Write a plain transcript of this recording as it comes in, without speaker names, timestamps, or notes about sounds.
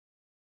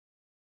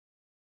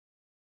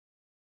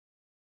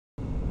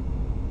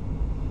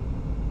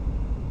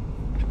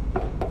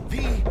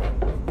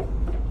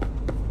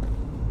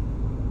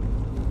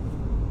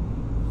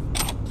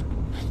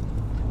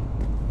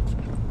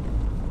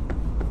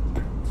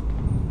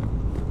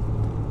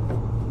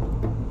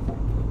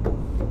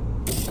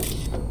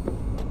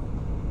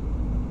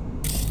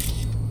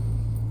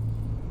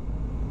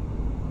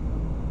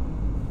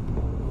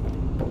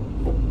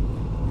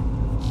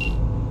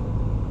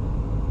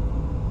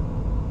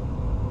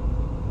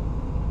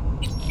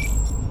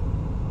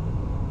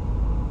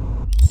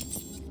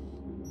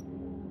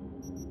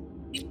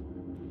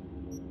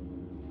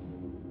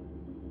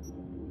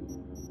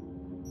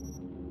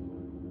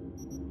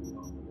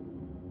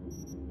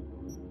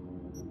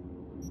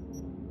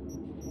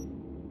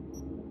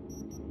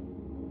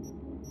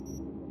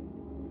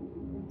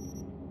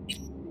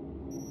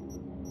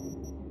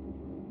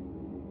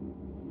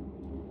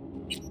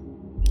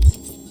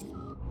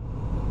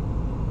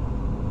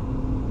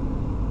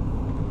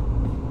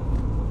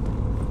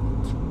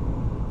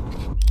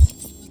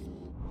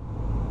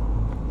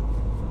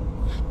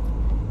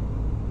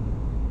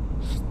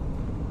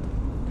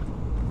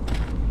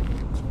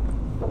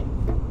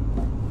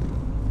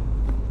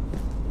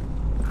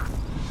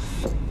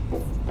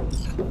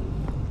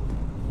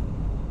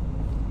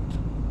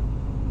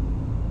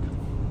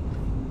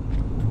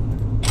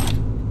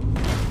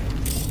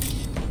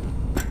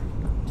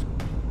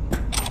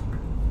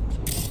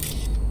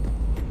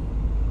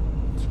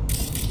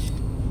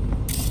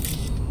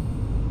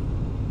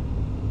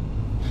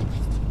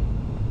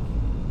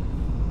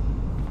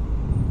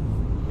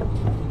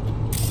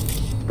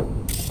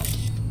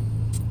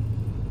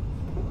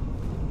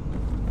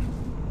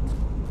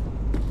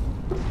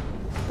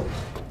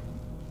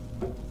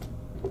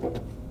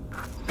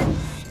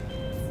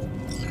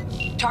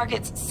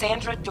Target's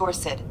Sandra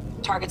Dorset.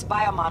 Target's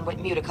biomon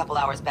went mute a couple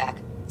hours back.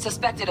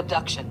 Suspected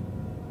abduction.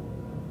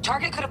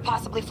 Target could have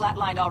possibly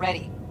flatlined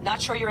already.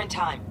 Not sure you're in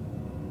time.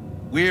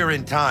 We're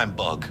in time,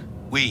 Bug.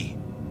 We.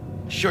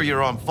 Sure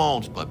you're on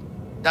phones, but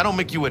that don't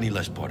make you any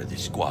less part of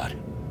this squad.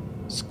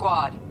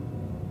 Squad.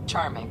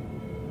 Charming.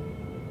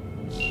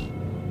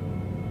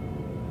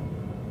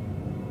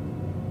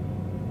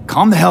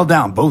 Calm the hell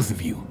down, both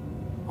of you.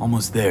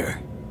 Almost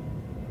there.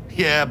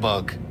 Yeah,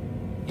 Bug.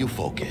 You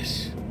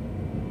focus.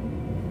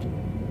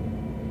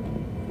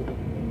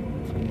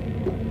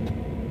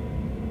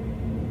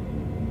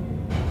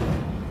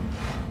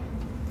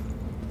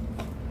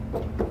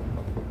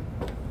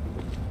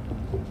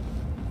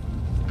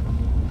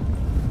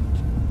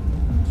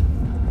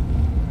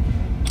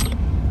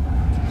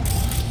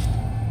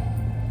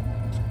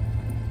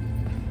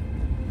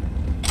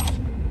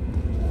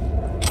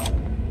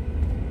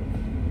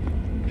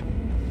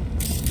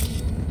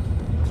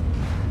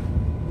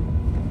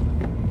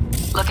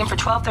 Looking for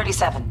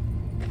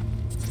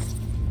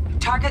 1237.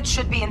 Target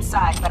should be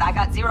inside, but I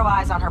got 0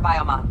 eyes on her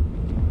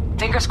biomon.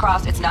 Fingers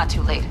crossed it's not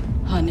too late.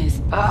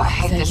 Honest. Ugh, I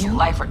hate this you?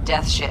 life or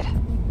death shit.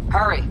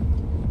 Hurry.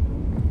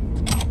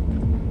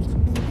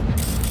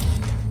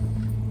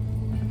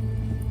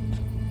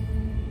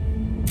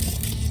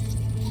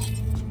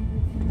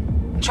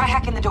 Try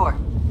hacking the door.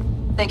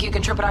 Think you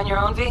can trip it on your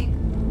own, V?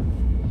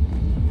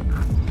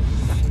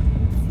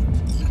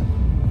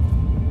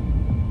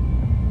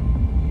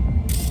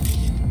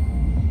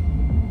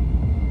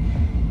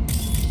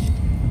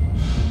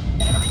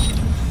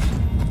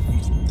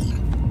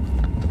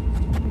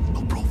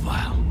 No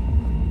profile.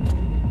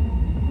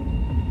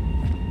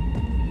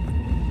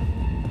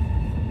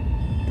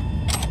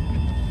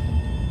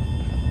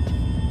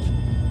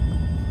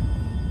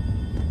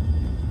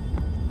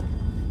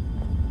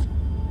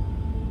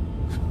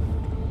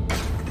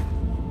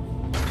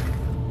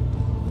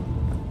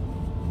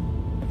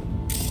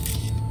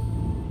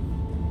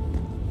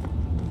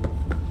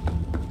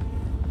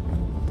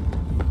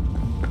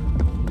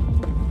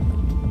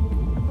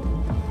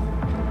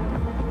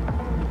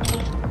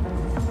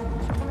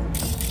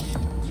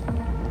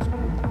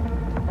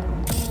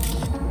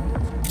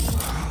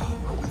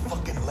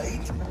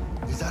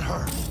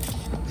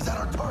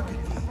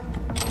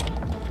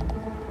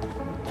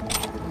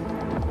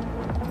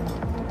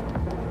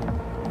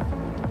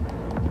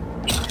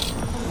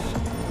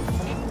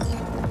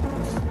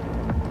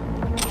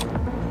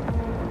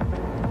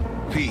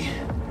 P,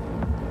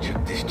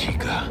 check this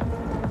chica.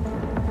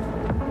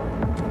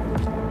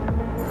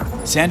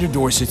 Sandra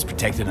Dorset's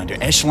protected under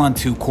Echelon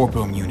 2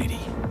 Corpo Immunity.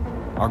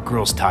 Our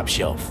girl's top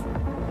shelf.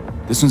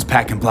 This one's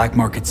packing black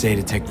market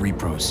Zeta Tech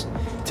repros.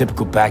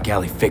 Typical back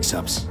alley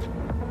fix-ups.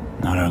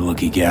 Not our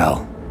lucky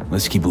gal.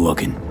 Let's keep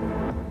looking.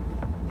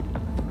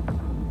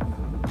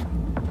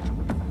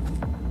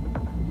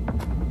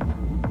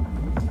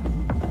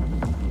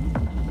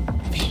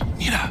 V,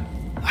 mira,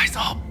 eyes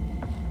up.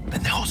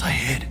 Pendejos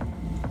ahead.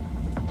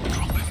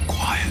 Drop it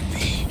quiet,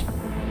 V.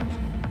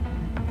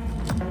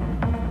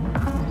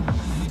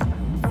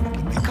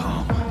 Keep it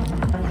calm. Or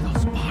they'll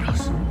spot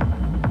us.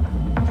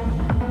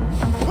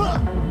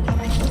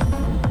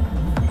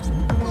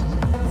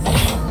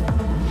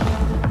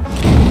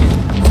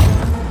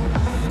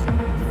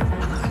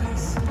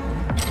 Nice.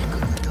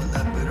 Couldn't have done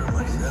that better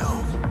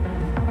myself.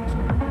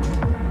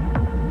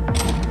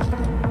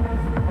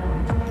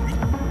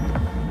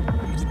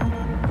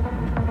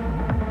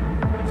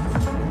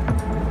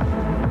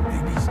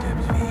 Baby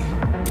steps, V.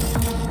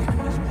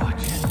 Leaving us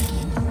watching.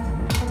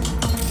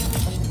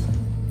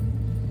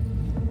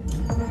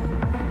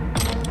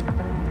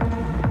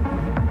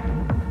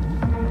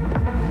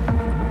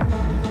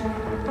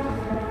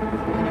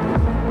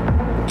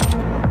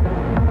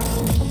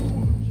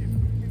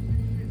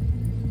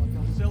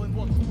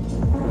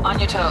 On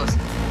your toes.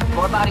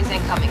 More bodies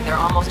incoming. They're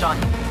almost on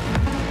you.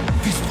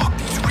 These fuck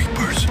these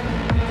Reapers.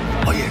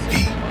 Oh yeah,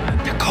 V,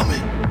 they're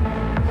coming.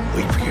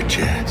 Wait for your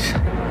chance.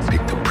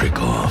 Pick the prick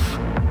off.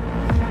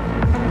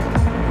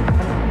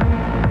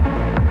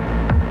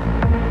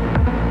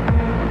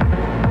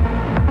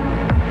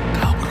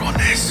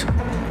 Cabrones.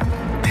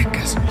 Thick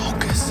as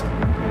locusts.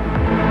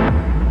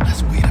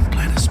 Let's wait and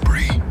plan a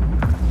spree.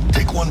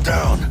 Take one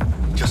down.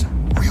 Just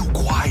real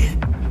quiet.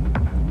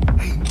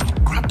 Hey,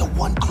 grab the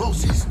one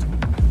closest.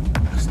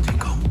 Let's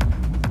take him.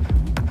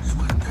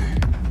 Suerte.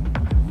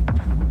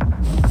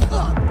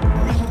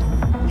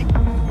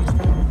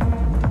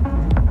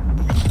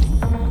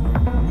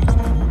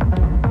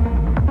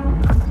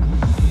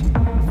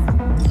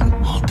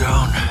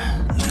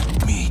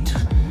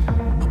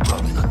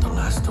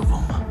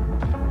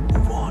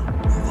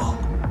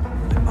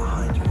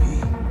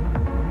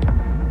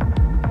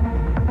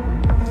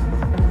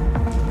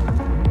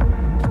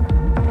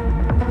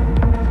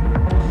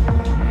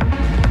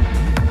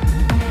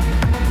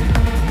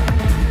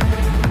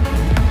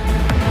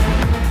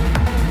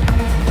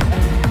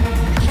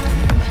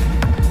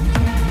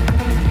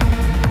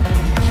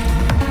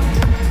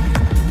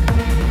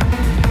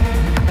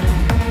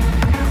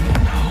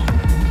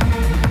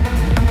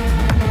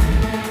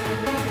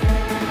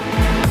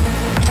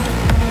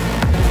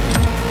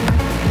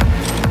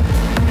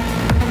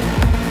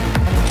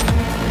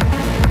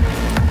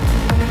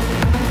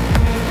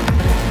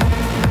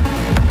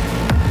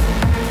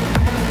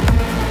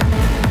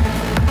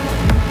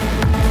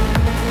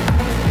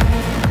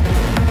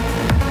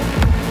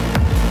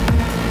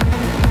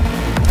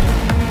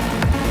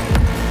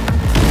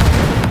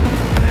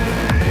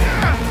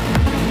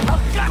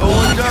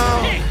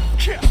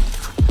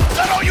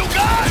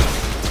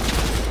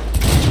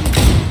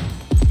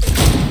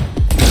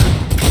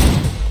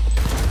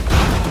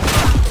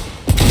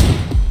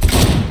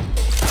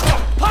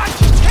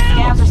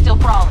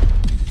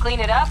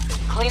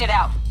 Clean it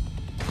out.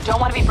 Don't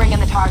want to be bringing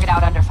the target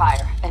out under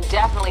fire, and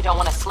definitely don't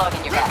want a slug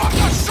in your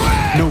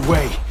back. No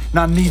way.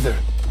 Not neither.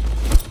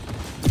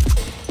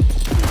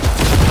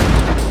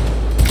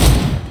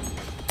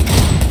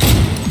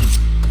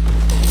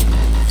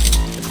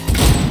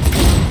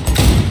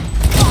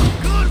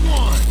 Good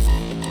one!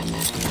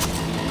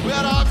 We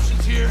had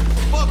options here.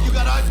 Fuck, you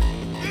got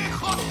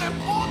Hijos de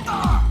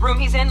puta! Room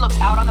he's in looks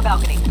out on the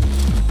balcony.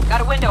 Got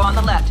a window on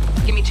the left.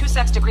 Give me 2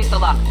 secs to grease the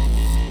lock.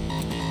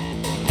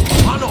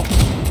 Mano,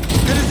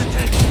 get his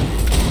attention.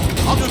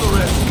 I'll do the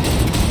rest.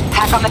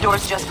 Hack on the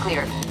door's just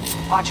cleared.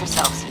 Watch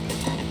yourselves.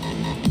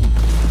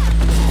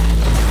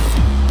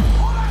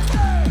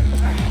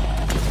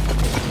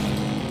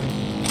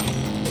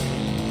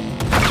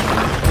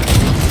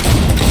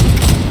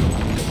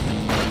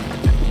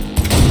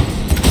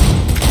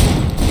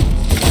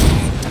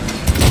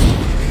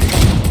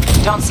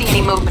 Don't see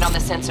any movement on the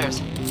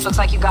sensors. Looks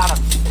like you got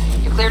them.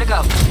 You're clear to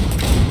go.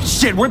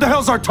 Shit, where the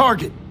hell's our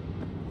target?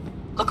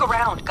 Look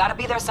around. Gotta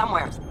be there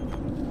somewhere.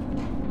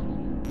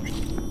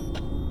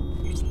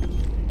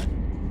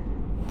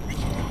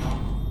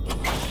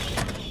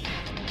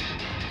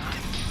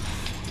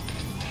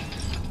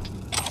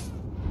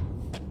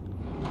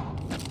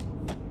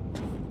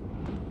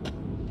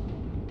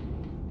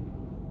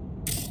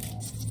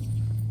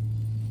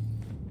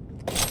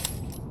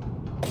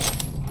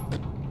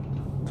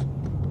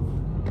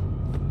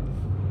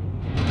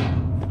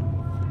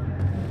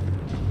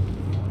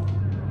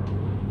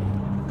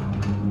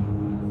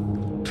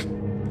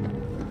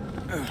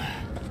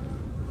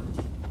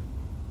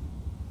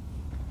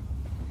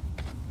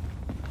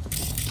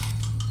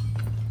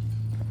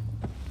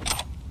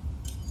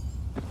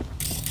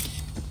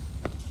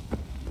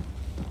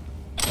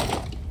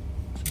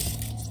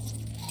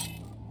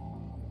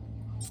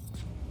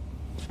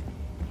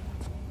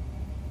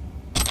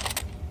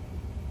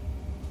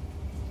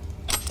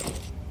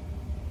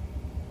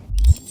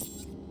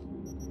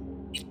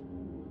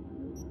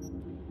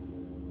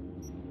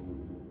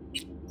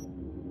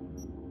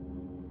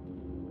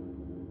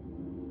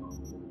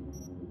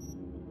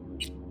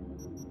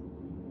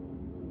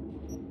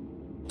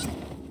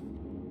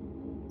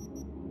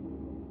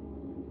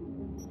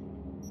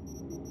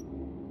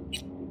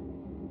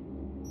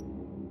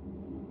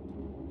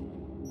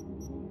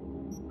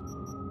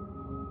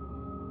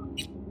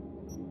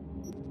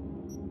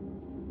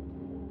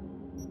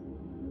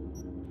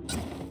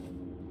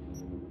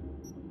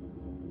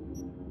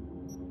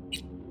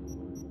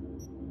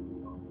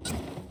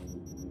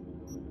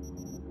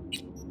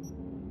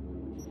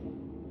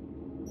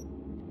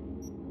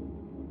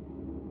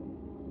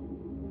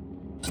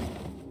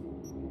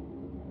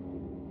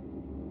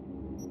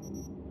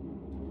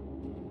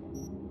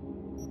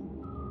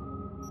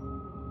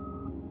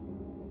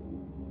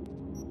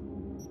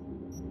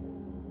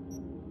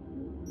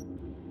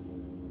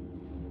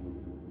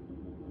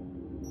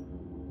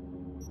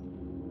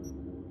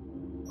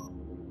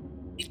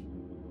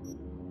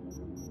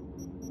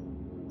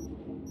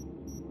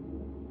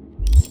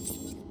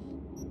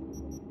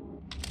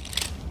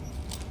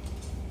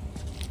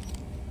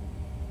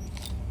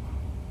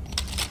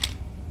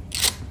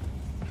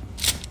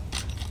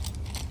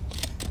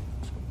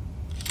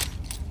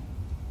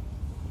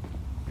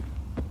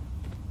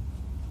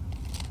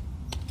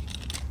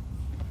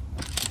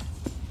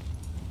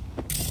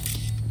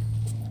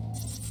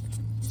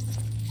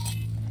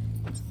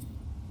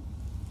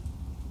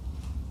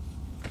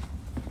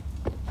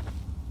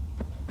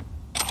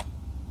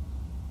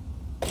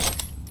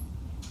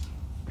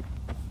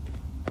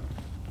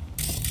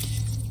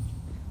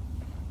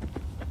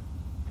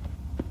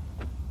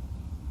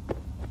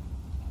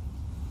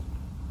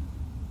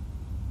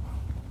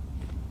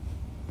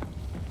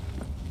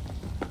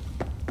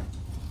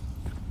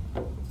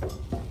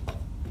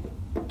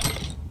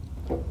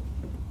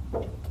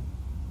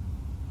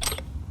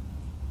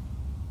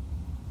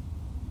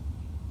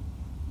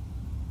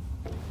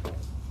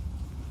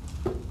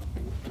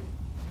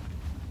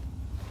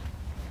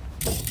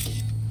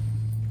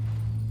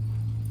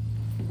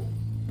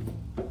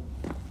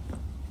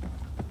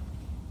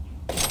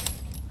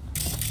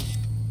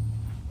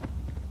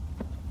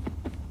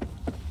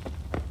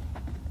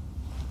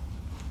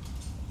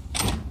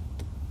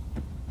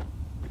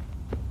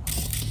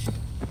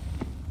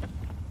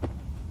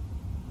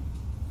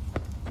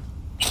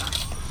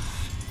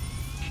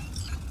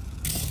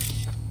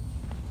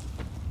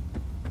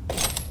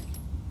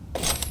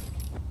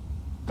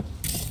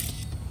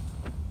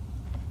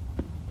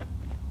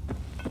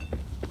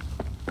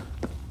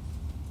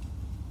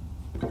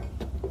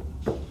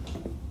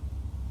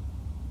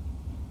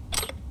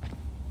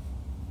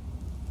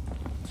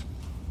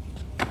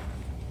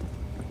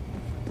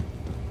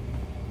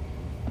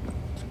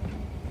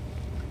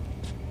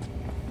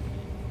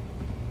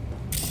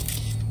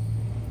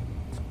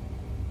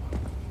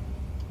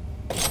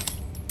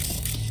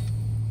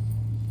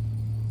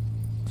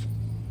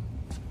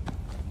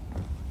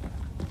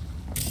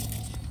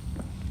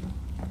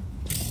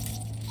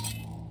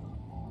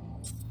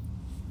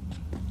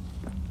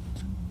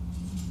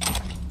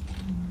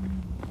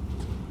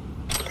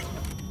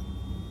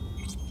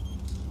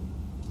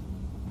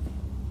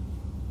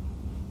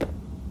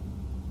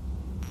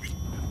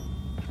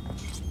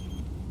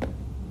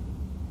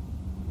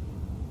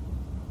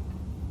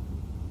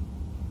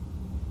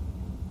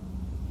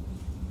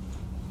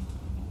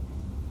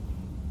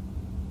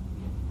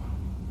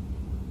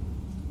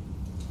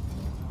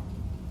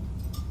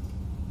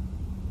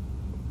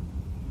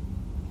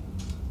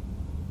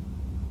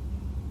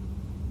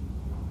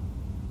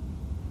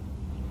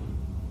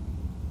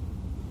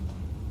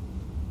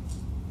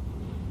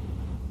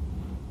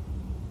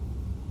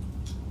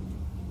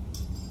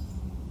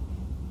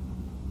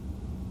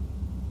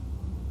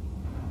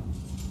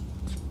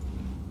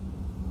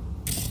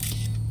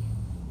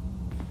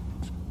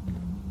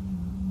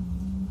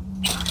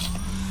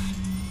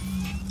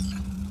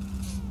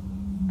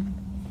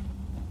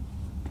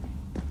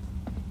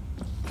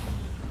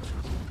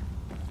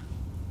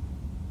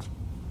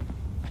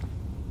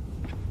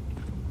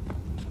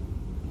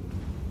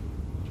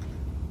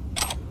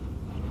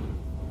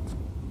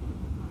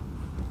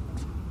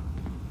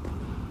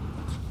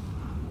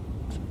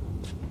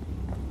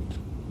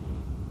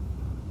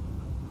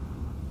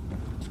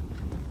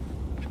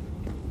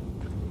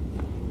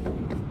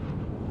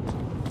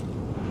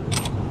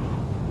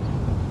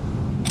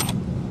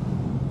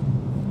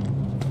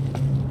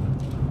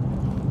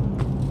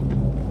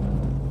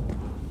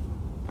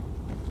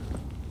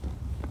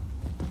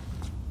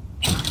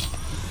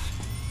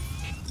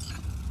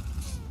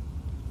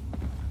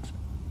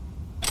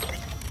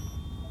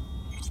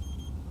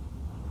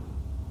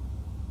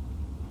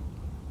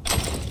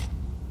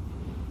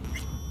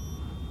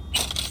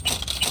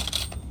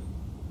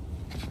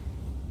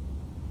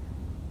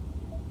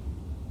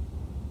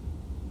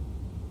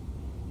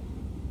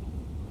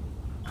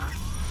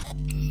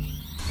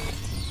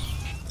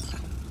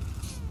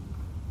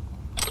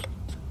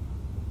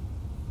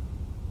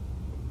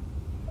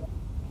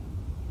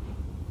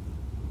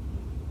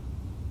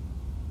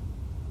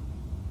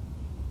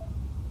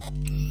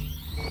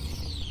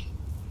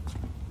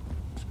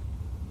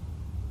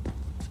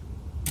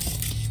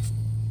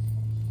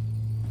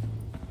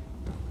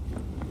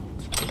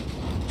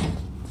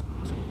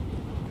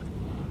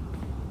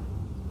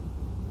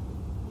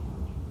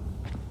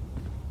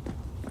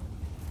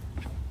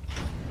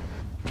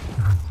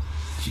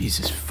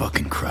 Jesus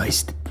fucking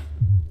Christ.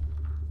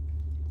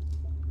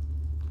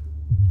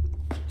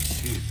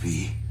 Shit,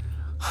 V.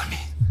 I mean,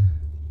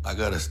 I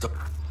gotta stop.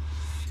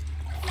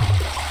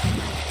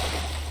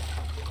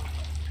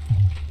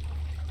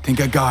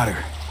 Think I got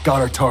her.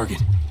 Got our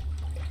target.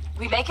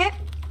 We make it?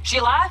 She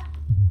alive?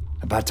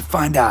 About to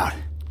find out.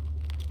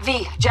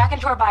 V, jack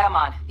into our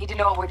biomon. Need to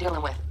know what we're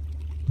dealing with.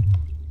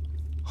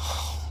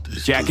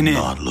 This Jacking does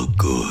in. not look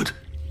good.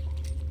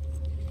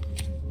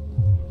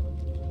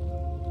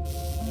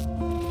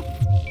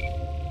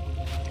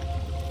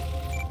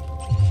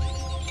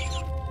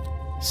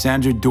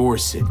 Sandra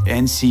Dorset,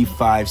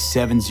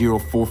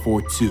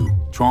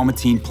 NC570442.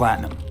 Traumatine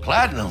Platinum.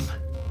 Platinum?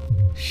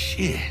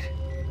 Shit.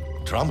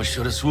 Trauma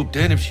should have swooped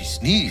in if she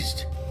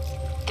sneezed.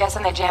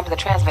 Guessing they jammed the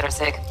transmitter,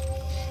 Sig.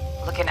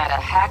 Looking at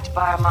a hacked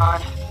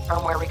biomon,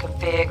 firmware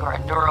reconfig, or a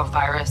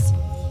neurovirus.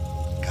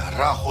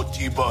 Carajo,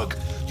 T-Bug.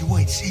 You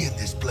ain't seeing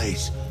this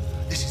place.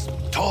 This is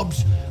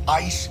tubs,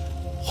 ice,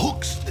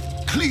 hooks,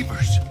 and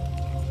cleavers.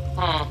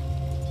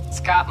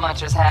 Scott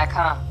Muncher's hack,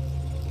 huh?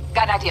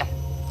 Got an idea.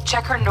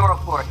 Check her neural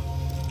port.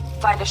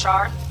 Find a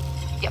shard?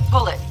 Yeah,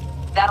 pull it.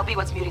 That'll be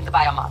what's muting the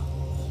biomon.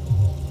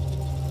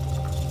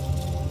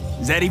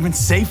 Is that even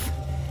safe?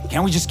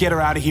 Can't we just get her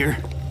out of here?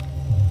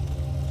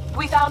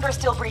 We found her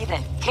still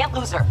breathing. Can't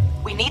lose her.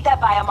 We need that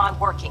biomon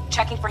working,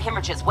 checking for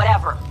hemorrhages,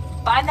 whatever.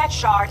 Find that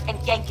shard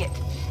and yank it.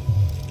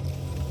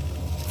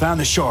 Found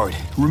the shard.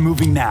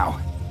 Removing now.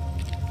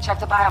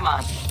 Check the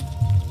biomon.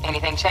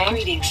 Anything change?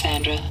 Greetings,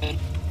 Sandra.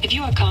 If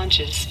you are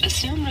conscious,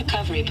 assume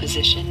recovery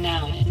position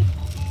now.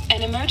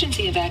 An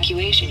emergency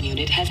evacuation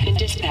unit has been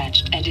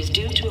dispatched and is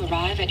due to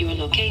arrive at your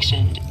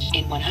location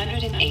in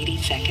 180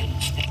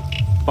 seconds.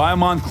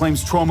 Biomon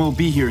claims trauma will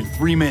be here in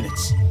 3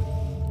 minutes.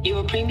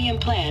 Your premium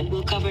plan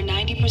will cover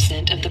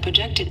 90% of the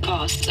projected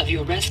costs of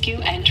your rescue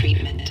and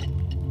treatment.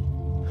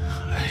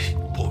 Ay,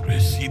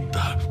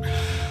 pobrecita.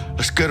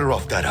 Let's get her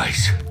off that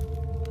ice.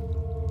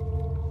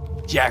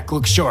 Jack,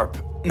 look sharp.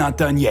 Not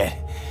done yet.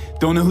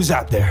 Don't know who's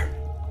out there.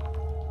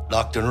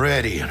 Locked and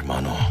ready,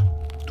 hermano.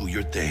 Do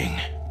your thing.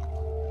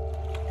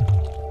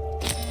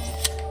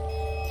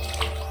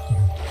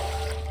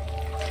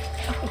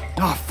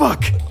 Oh,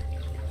 fuck!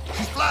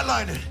 She's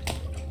flatlining.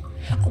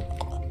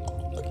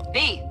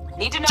 V,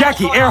 need to know.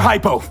 Jackie, air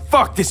hypo!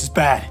 Fuck, this is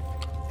bad.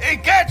 Hey,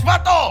 catch,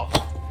 vato!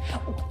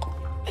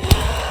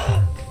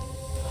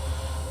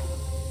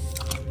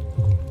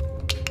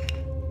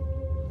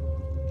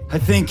 I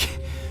think...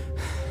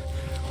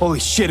 Holy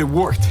shit, it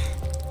worked.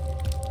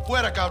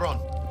 Fuera, cabrón.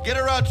 Get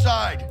her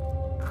outside.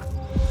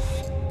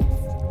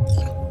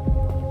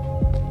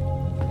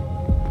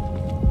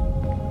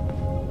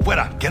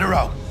 Fuera, get her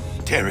out.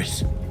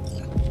 Terrace.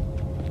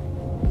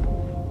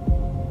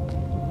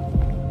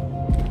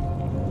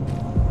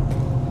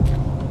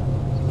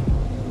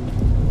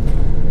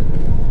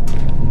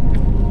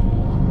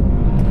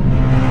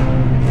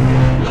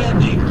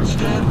 Landing.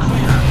 Stand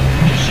clear.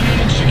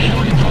 Initiating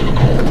security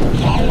protocol.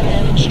 Follow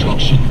all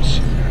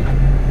instructions.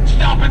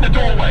 Stop in the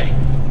doorway.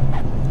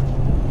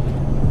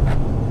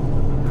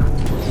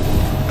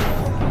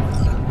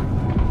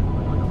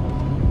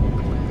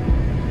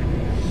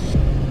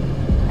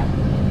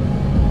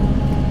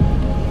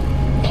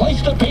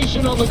 Place the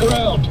patient on the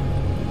ground.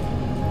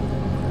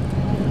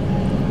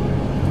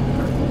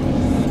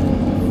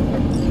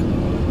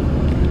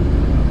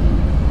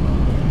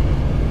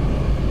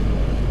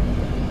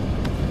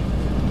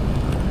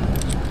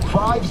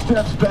 Five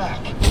steps back.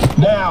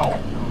 Now.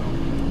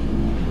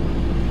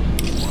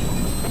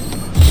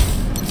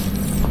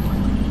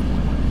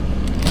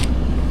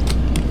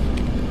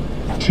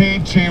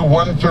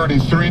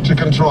 TT-133 to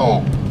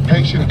control.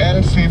 Patient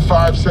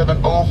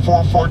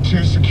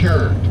NC570442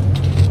 secured.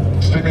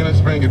 Stimulants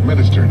being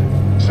administered.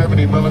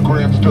 70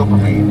 milligrams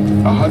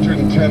dopamine,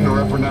 110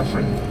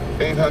 norepinephrine,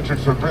 800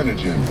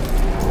 fibrinogen.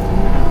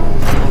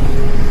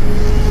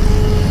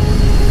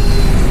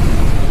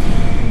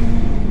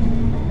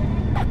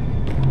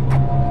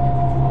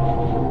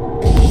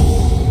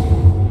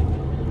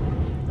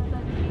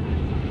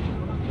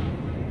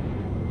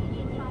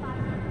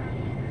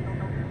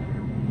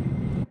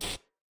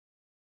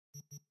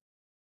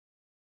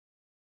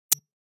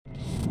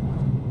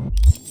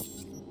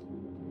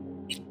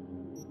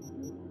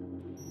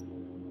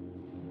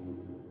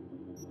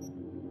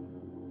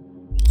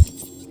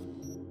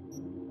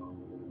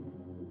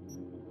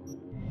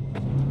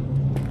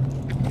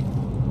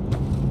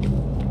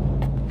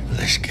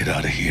 Let's get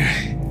out of here.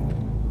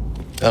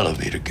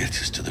 Elevator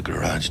gets us to the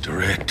garage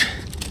direct.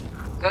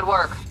 Good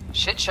work.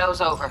 Shit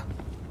show's over.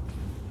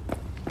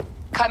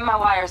 Cutting my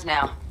wires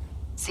now.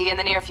 See you in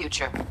the near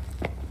future.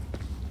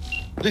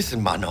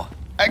 Listen, mano.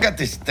 I got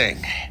this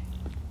thing.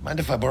 Mind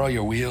if I borrow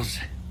your wheels?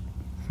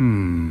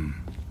 I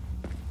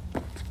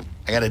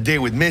got a date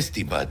with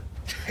Misty, but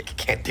I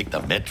can't take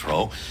the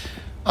metro.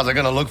 How's it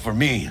gonna look for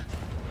me?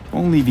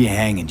 Won't leave you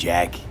hanging,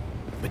 Jack.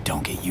 But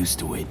don't get used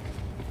to it.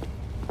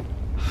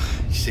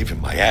 You're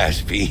saving my ass,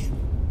 V.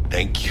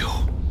 Thank you.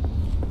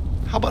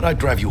 How about I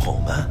drive you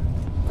home, huh?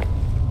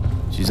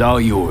 She's all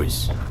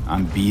yours.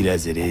 I'm beat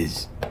as it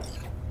is.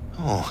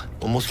 Oh,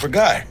 almost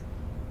forgot.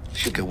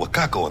 Should get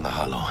Wakako on the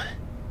holo.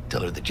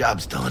 Tell her the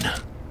job's done.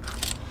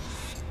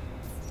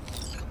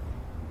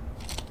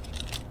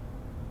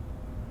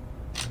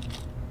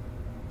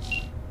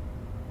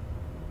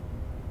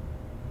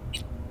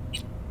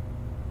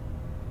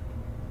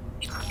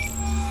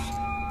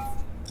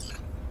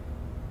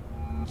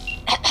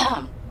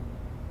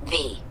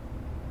 V,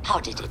 how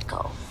did it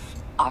go?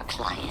 Our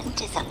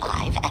client is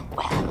alive and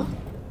well?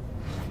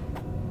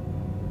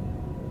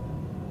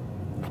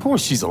 Of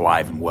course she's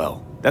alive and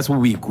well. That's what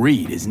we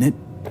agreed, isn't it?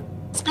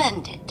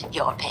 Splendid.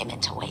 Your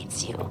payment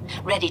awaits you,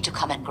 ready to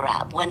come and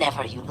grab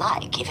whenever you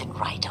like, even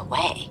right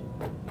away.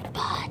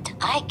 But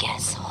I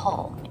guess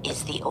home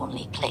is the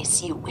only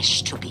place you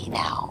wish to be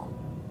now.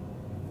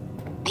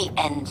 The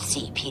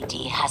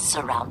NCPD has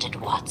surrounded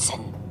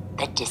Watson.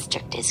 The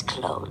district is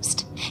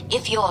closed.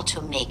 If you're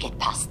to make it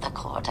past the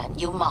cordon,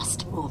 you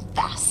must move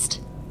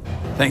fast.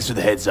 Thanks for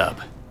the heads up.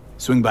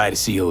 Swing by to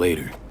see you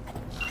later.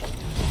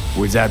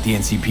 Word's out the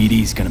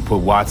NCPD's gonna put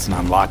Watson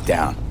on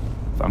lockdown.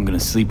 If I'm gonna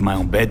sleep in my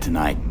own bed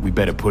tonight, we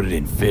better put it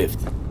in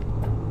 5th.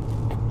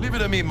 Leave it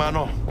to me,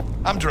 mano.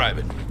 I'm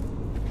driving.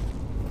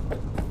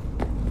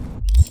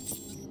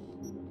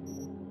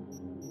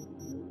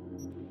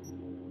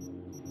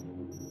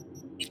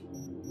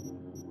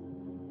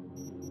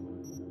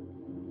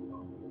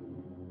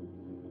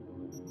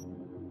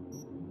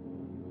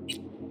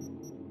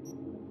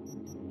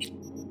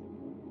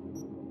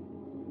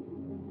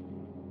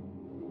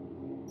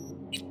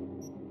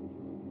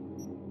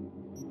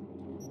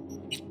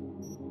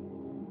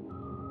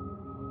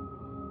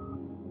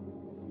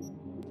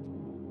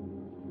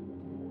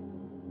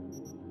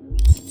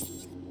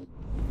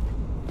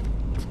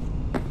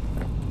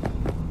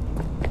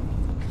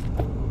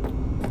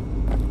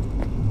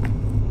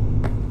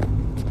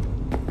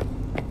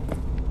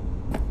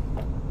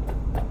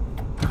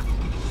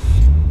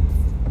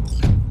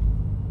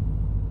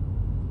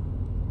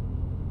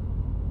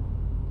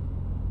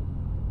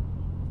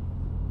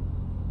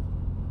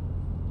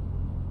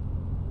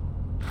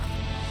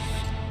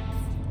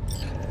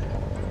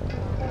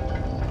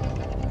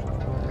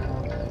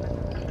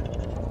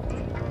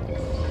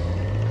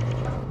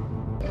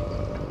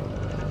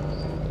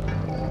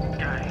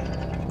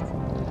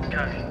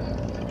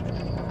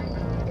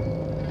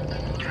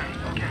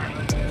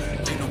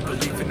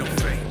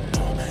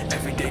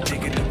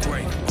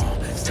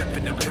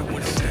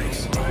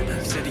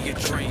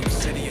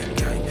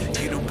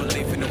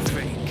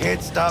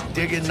 Can't stop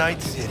digging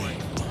Night City.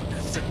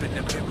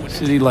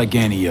 City like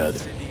any other,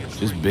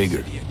 just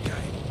bigger.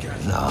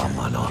 Nah,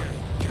 mano.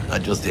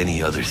 Not just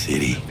any other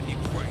city.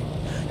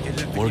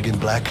 Morgan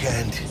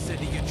Blackhand,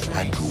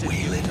 Andrew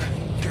Whalen,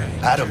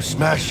 Adam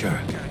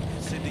Smasher.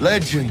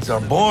 Legends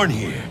are born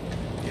here.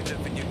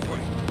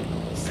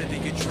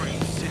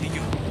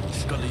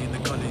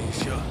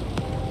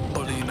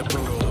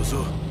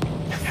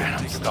 Man,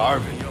 I'm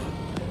starving.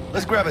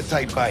 Let's grab a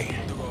tight bite.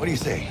 What do you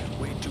say?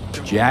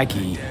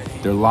 Jackie,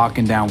 they're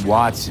locking down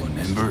Watson,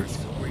 remember?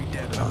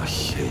 Oh,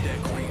 shit.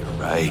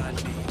 Right.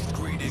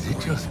 Is it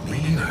just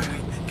me, or...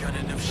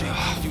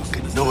 Oh,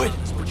 fucking knew it.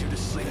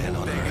 Man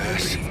on our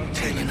ass,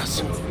 taking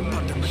us.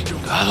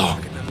 Chingado.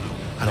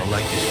 I don't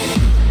like this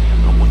one.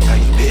 Not one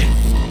tiny bit.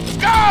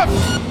 Scab!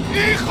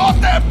 Hijo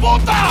de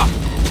puta!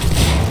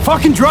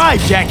 Fucking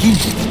drive, Jackie!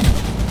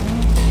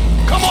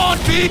 Come on,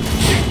 Pete!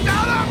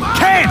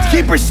 Can't!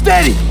 Keep her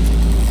steady!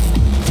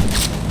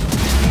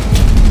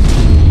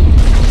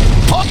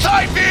 Hold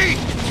tight, V!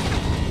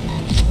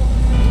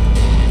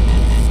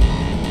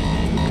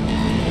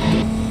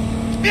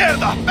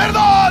 Mierda!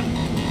 Perdón!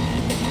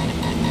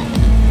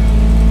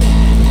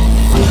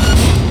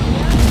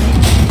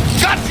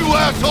 Got you,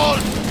 asshole!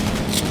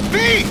 V!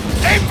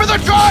 Aim for the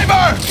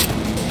driver!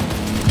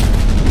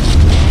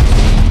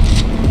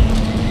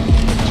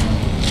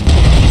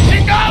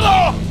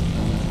 Chingado!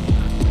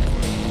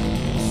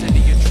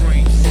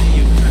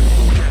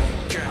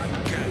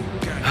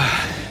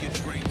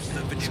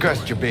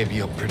 Scratched your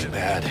baby up pretty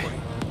bad.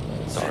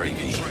 Sorry,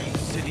 V.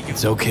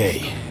 It's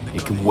okay.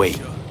 It can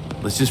wait.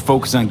 Let's just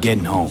focus on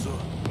getting home.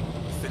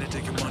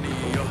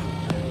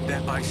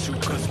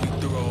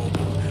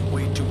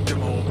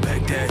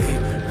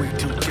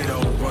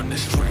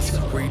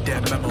 Read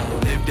that memo,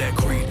 live that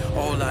creed.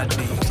 All I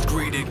need is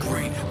greed and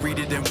greed. Read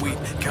it and weep,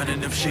 counting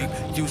them sheep.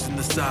 Using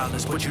the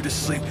silence, put you to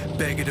sleep.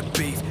 Begging the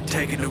beef,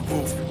 tagging the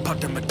roof.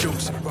 Popping my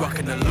juice,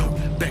 rocking the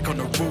loop. Back on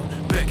the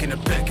roof, back in the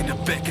back in the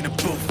back in the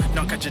booth.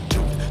 Knock out your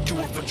tooth, do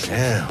it for trees.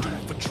 Damn.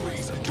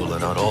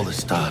 Pulling out all the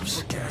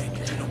stops.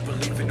 You don't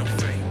believe in no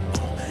fame.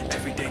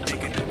 Every day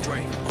digging the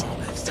grave.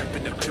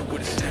 Stepping up to with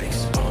the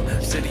snakes.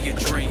 City of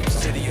dreams,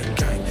 city of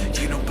game.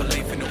 You don't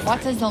believe in no fame.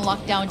 Watson's on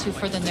lockdown to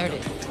further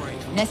notice.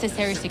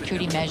 Necessary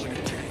security measure.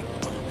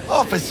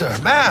 Officer,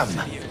 ma'am!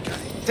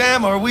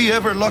 damn are we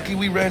ever lucky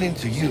we ran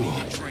into you.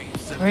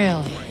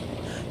 Really?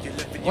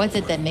 What's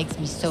it that makes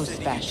me so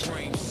special?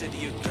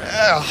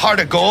 A heart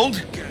of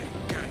gold?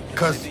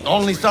 Cause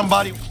only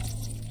somebody...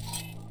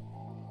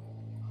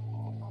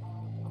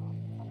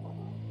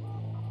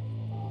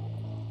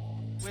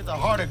 with a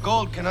heart of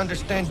gold can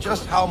understand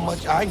just how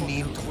much I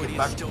need to get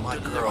back to my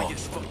girl.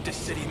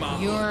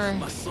 Your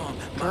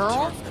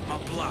girl?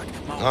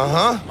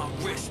 Uh-huh.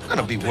 I'm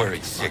gonna be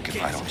worried sick if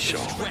I don't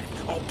show.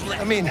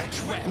 I mean,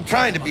 I'm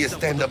trying to be a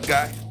stand-up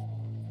guy.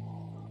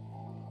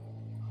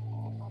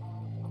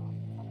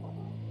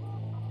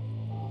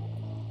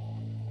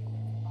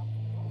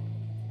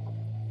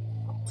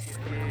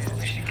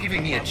 She's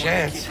giving me a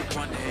chance.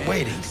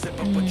 Waiting.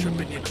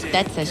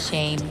 That's a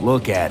shame.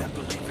 Look at him.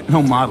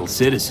 No model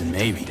citizen,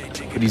 maybe,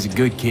 but he's a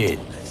good kid.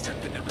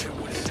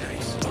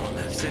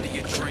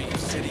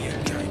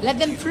 Let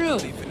them through.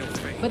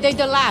 But they're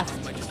the last.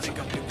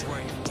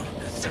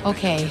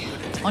 Okay,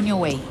 on your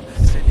way.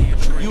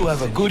 You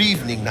have a good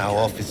evening now,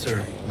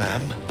 officer,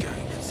 ma'am.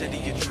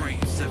 City of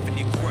dreams,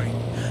 70 great.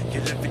 You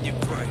live in your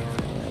grave.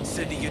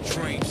 City of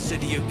dreams,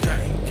 city of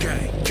gang,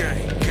 gang,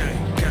 gang,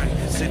 gang,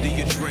 gang.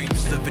 City of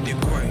dreams, live in your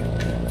grave.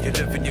 You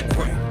live in your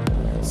grave.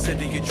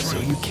 City of dreams. So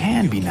you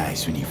can be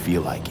nice when you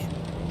feel like it.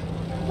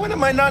 When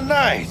am I not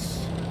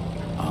nice?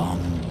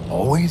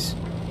 Always?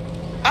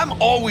 I'm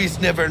always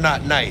never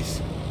not nice.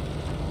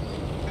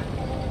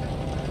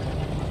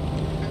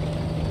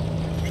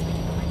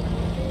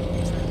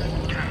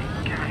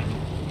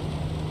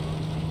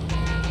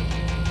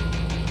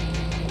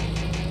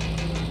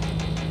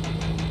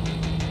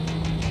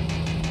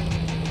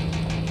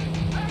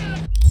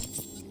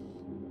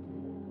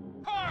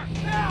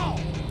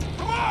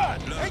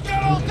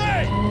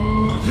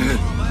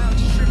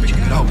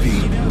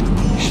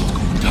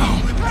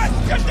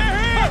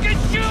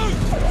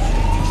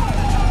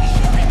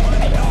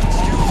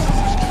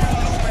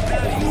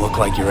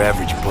 Like your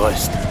average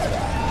bust.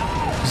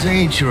 These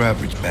ain't your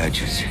average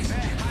badges.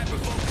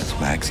 It's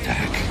Max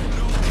TAC.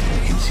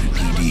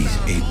 NCPD's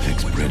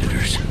apex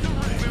predators.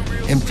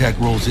 MTAC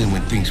rolls in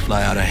when things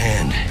fly out of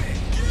hand.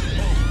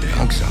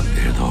 Punks out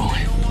there, though.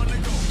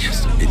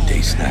 Just a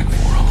midday snack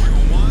for them.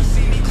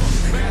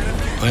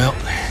 Well,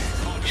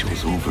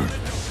 show's over.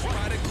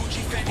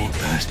 Poor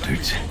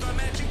bastards.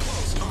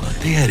 But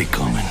they had it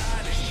coming.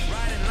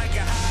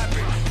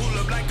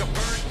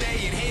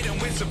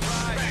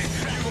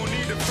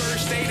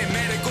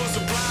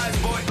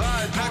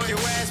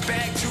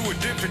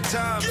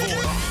 Time for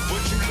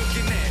what you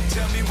looking at?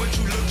 Tell me what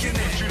you looking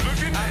at.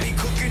 I be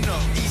cooking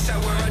up east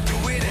side where I do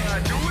it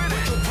at.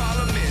 What your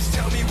problem is?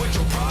 Tell me what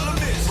your problem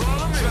is.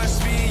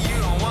 Trust me, you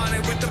don't want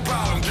it with the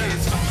problem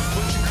kids.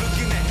 What you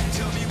looking at?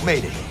 Tell me what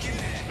Made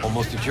it.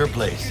 Almost at your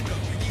place.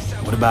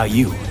 What about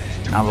you?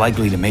 Not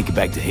likely to make it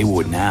back to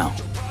Haywood now.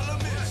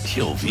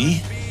 Chill,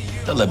 V.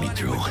 They'll let me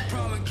through.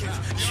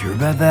 Sure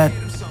about that?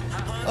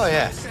 Oh,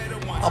 yeah.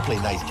 I'll play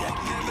nice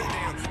Jackie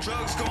again.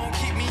 drugs gon'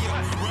 keep me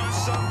up. Run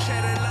some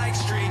cheddar like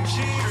string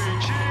cheese.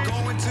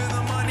 Going to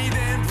the money,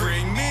 then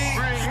bring me.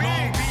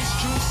 Long Beach,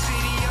 Juice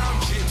City, I'm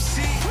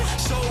gypsy.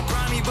 So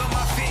grimy, but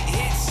my fit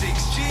hit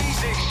 6G.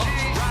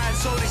 Ride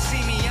so they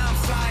see me, I'm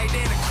flyer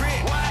than a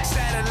crib.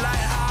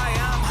 Satellite high,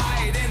 I'm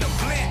higher than a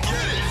blimp.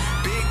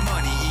 Big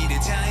money, eat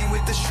Italian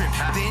with the shrimp.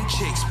 Thin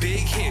chicks, big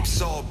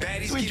hips, all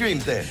baddies. Sweet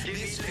dreams then.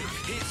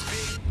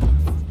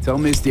 Tell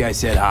Misty I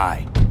said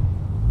hi.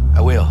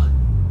 I will.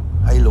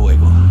 Ahí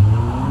luego.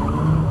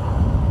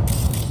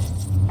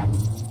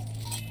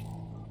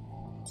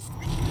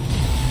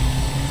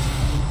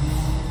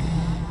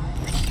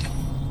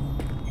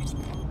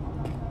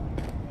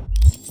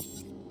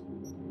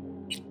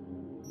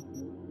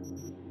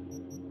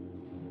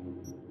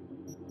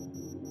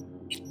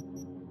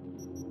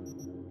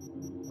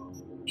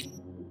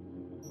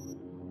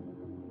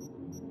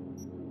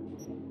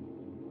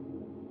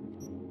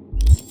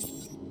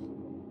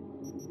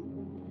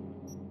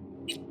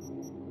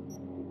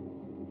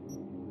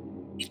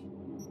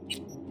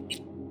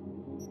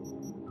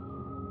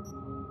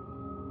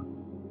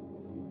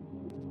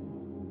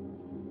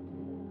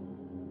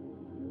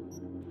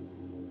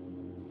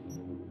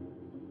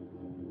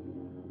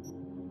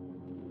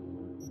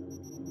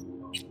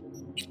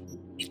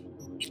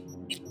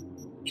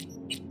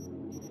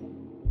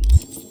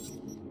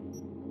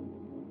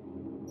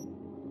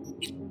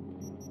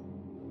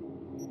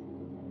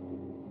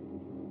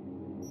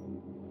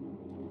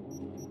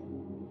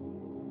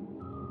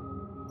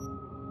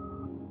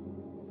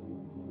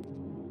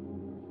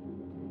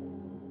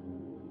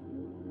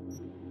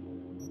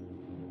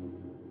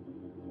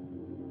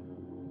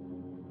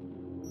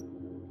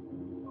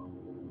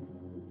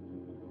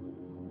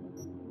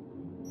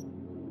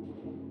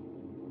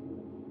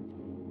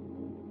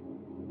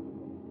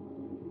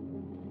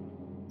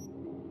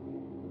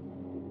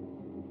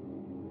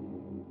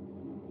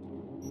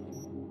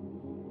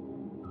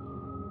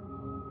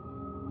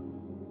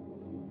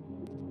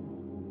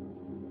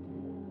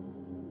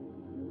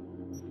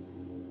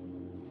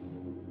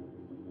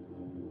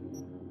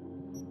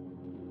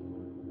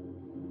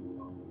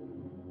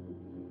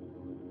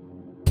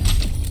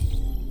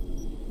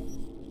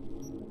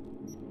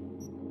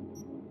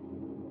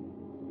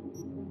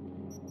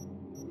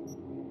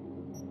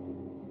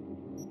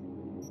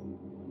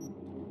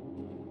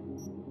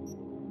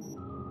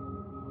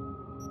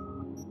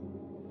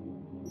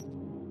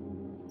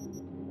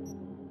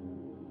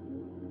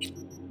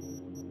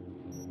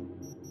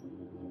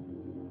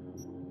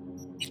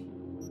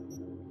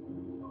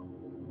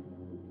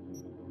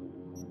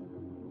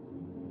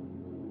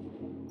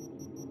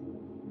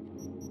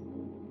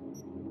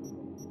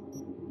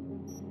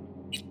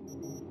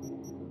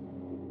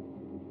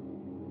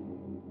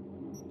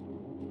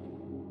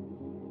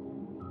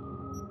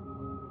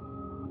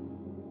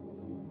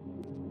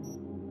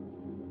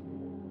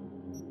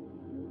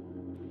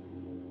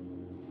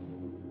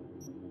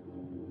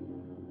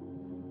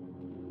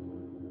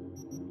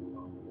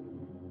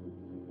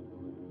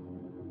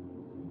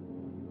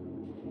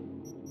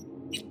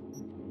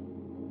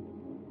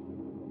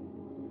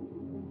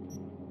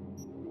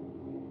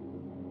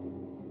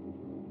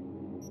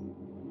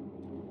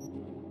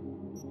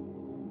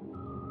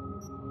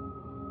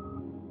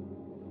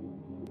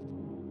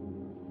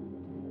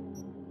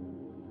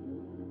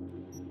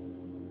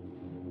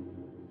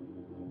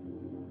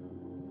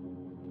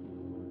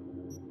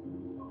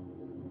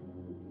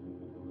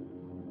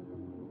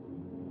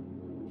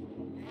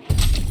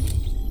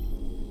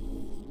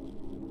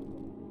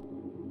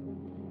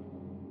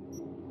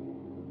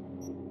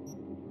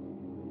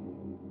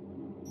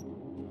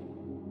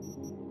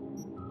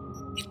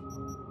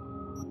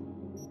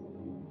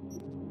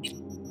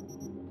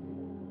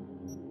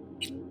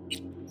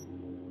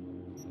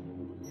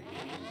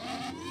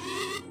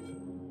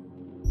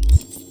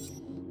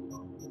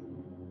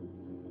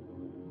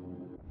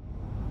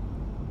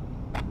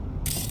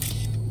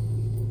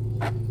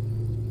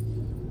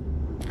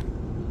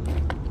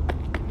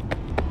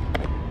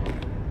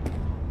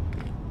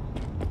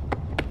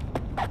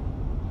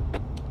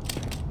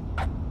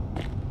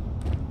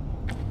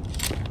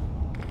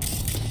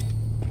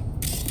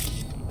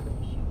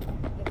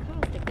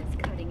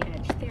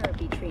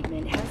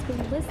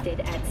 listed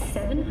at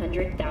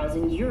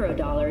 700,000 euro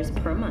dollars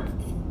per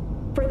month.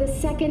 For the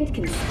second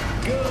Good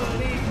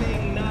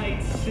evening,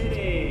 Night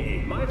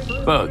City. My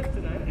first Bug. guest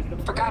tonight is the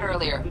Forgot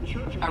earlier.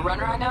 A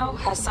runner I know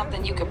has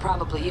something you could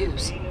probably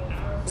use.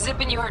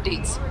 Zipping you her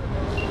deets.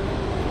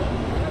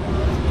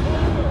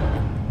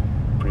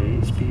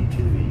 Praise be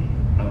to thee,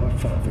 our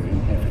Father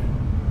in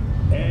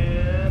heaven.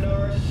 And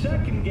our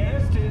second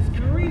guest is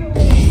Karina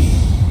Lee,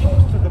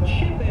 host of the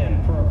Chip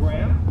In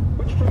program,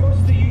 which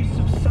promotes the use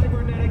of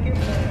cybernetic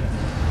implants.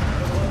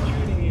 Hello,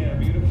 tuning in,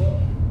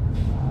 beautiful.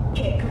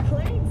 Can't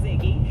complain,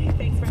 Ziggy.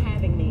 Thanks for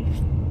having me.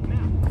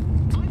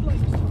 Now, I'd like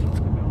us to talk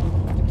about the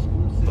most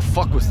exclusive... The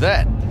fuck was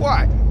that?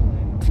 Why?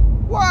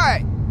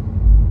 Why?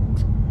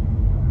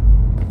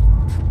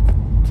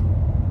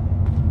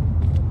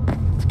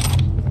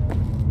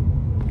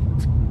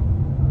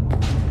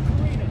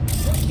 Karina,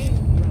 what is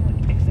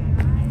relic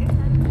exactly?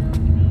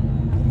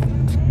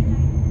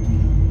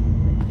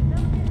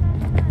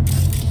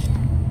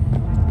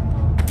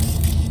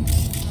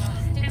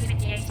 Stupid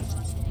gate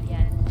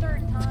again.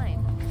 Third time.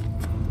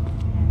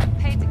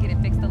 Paid to get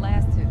it fixed the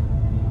last two.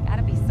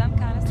 Gotta be some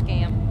kind of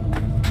scam.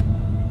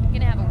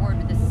 Gonna have a word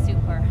with the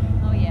super.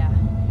 Oh yeah.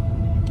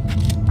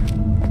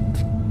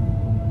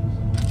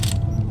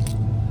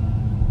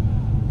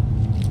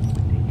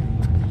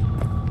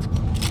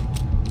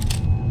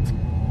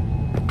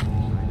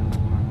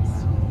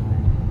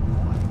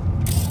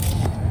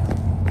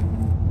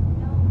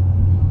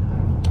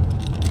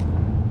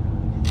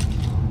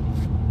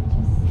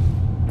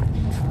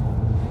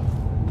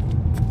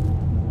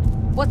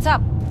 What's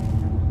up?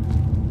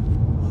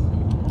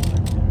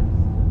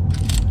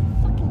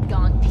 Fucking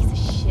gone, piece of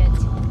shit.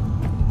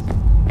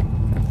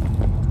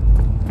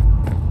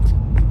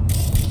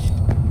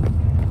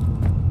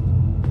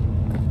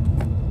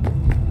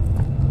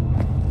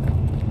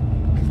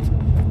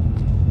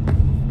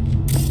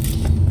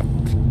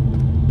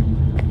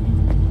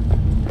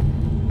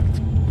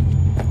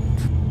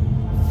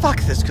 Fuck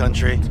this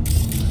country.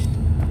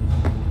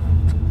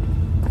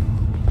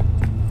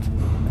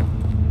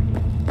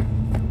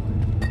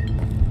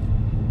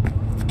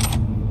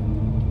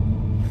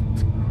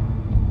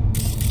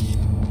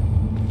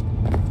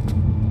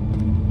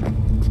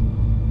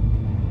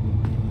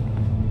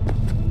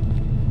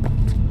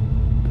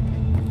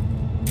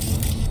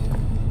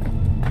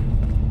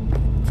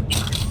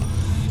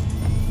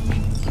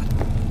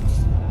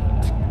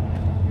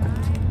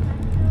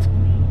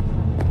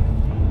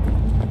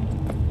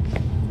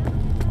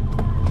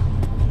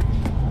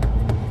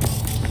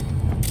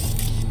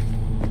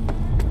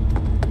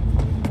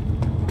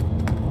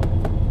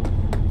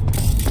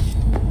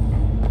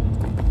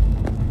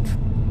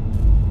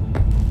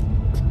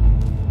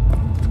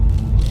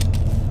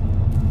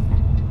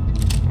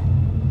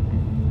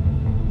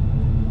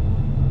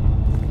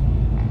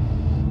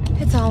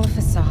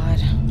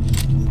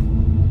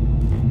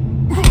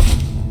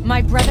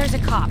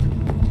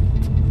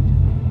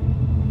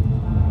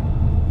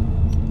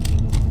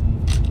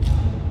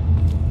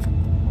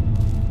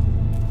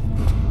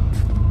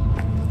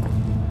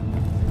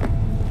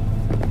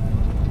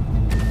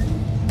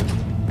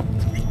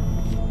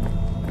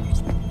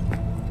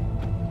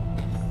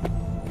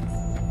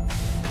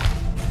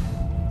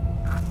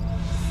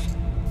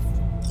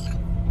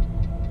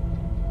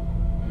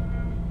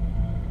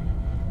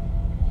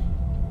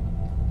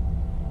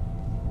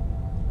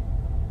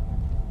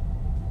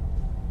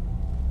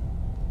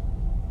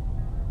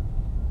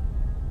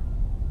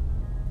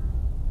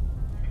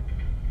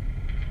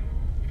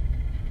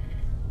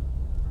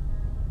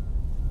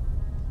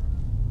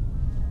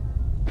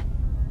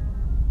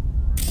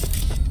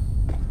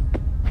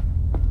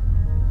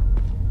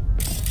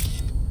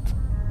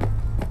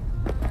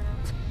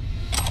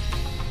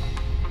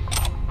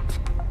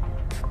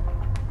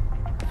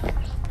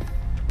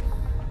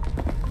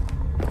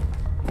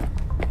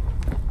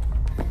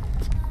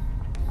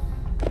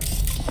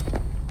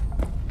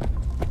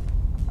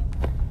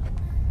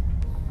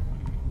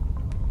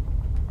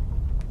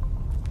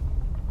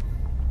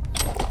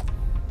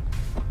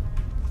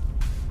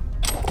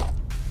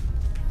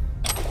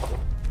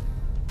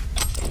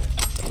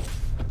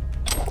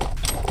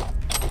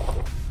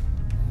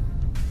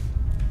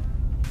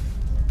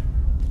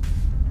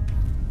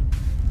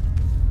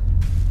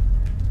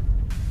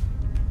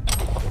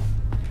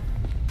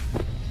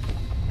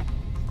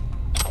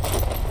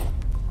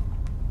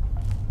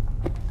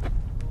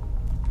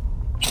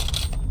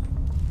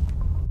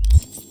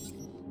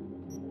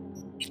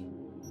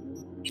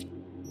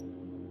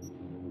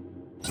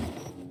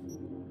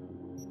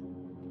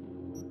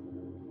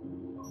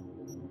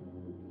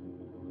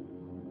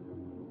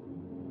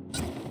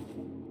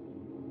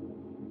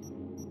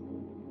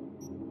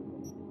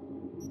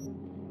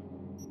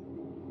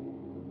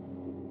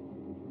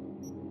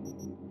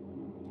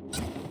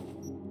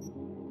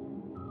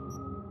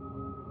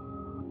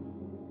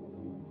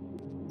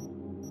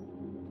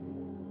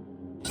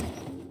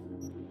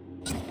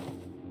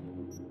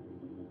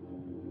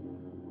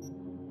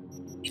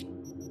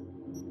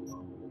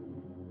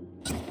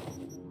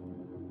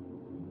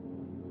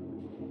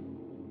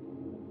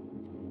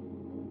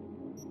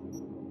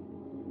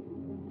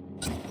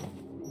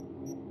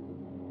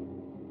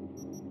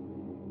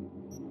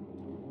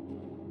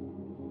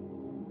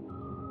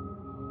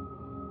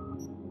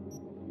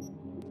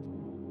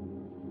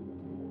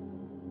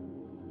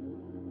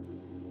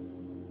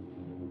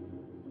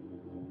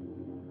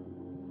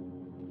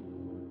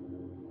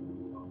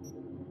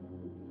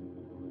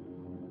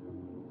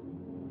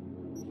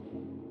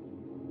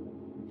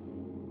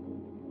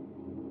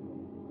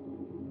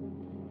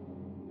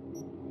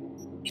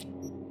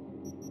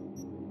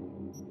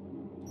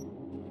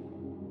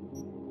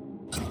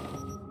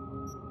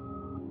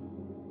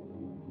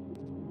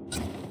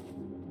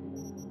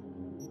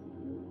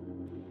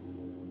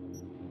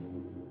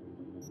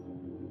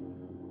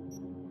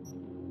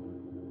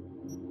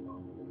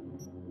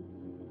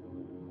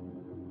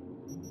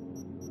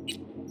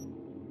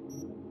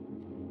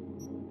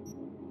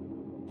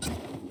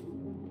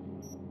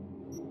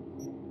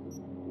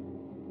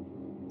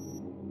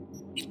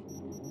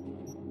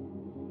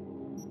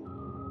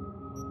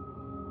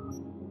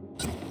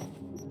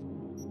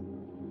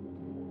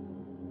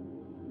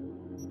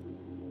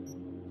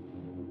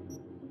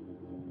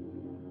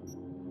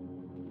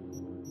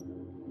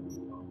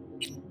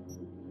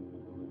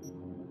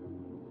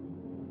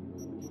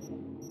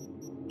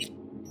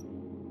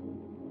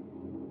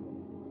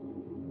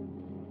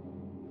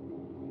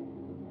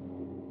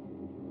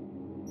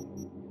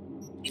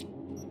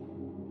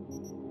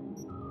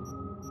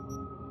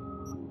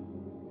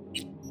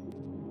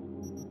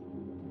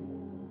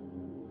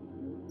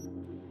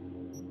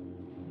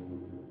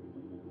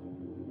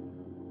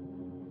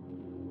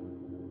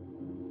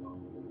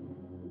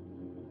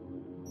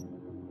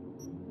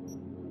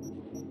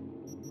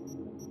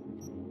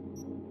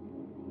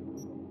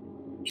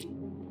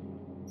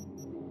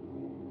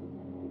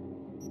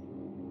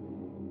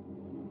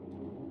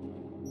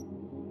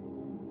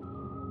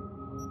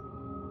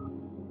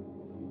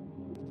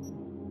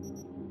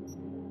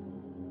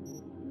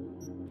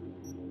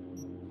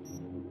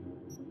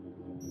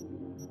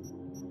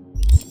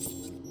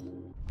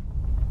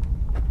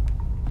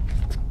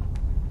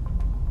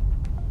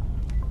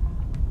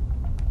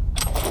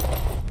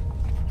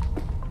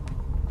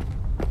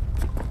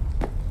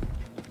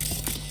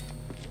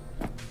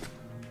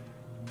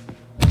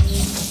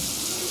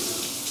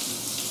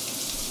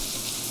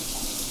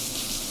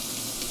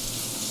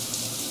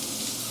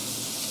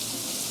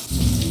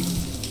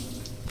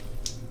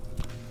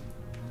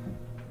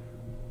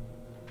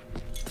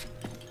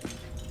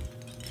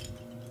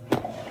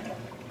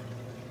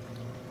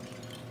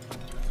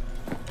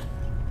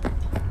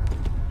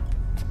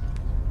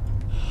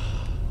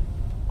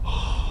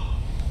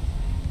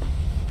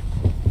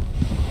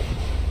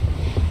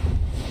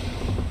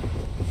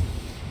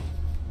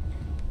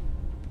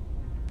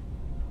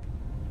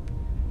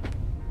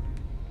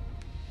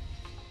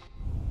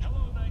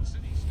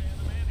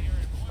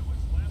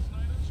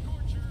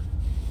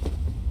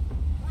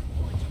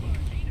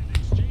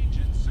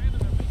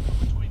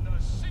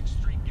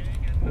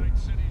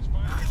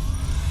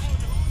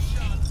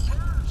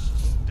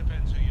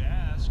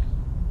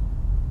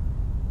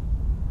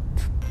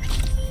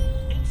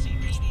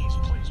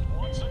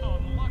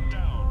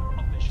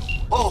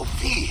 Oh,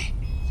 V.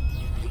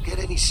 You get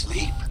any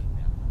sleep?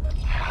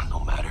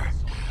 No matter.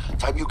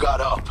 Time you got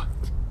up.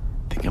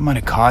 Think I might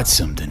have caught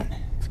something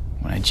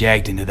when I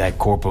jagged into that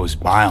Corpo's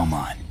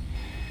biomon.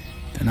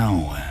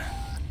 Dunno,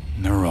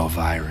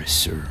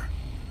 neurovirus or...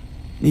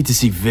 Need to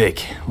see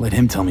Vic. Let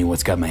him tell me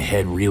what's got my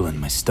head reeling,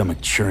 my stomach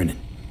churning.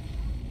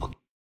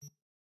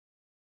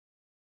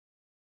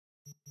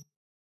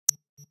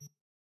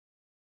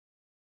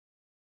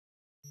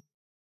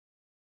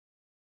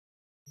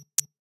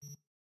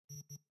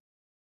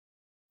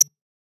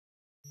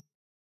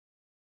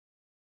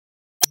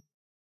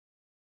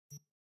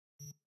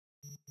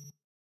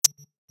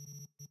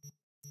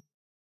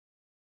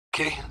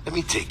 Okay, let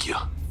me take you.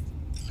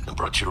 I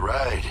brought you a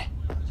ride.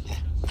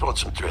 Throw on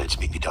some threads,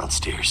 meet me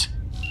downstairs.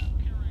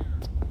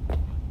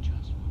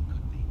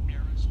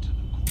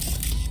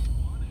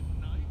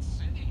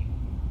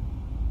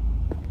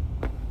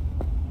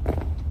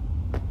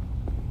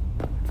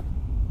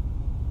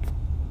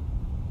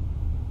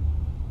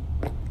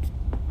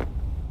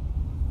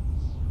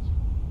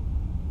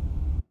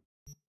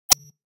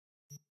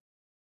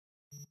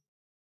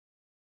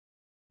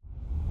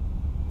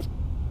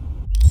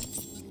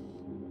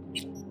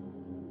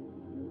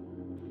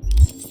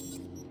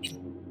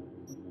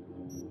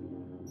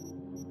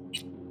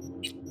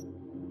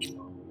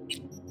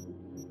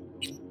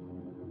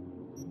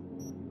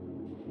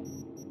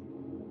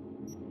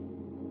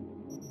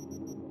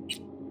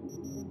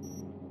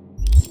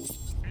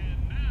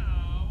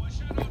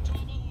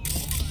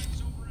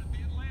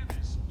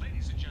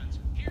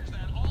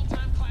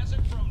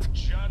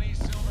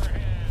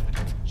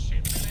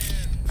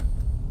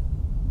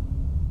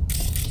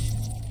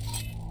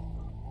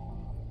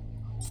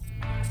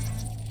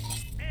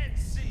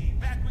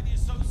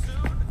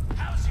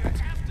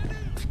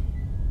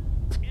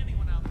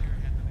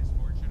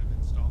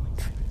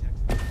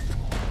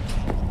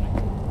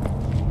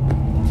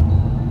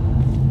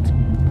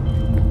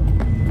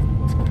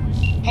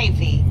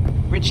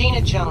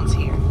 Jones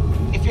here.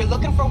 If you're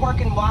looking for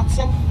work in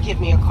Watson, give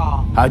me a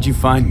call. How'd you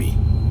find me?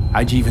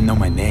 How'd you even know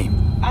my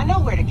name? I know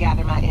where to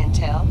gather my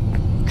intel.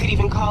 Could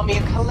even call me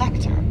a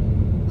collector.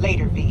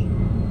 Later, V.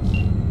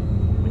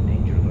 When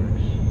danger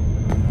lurks.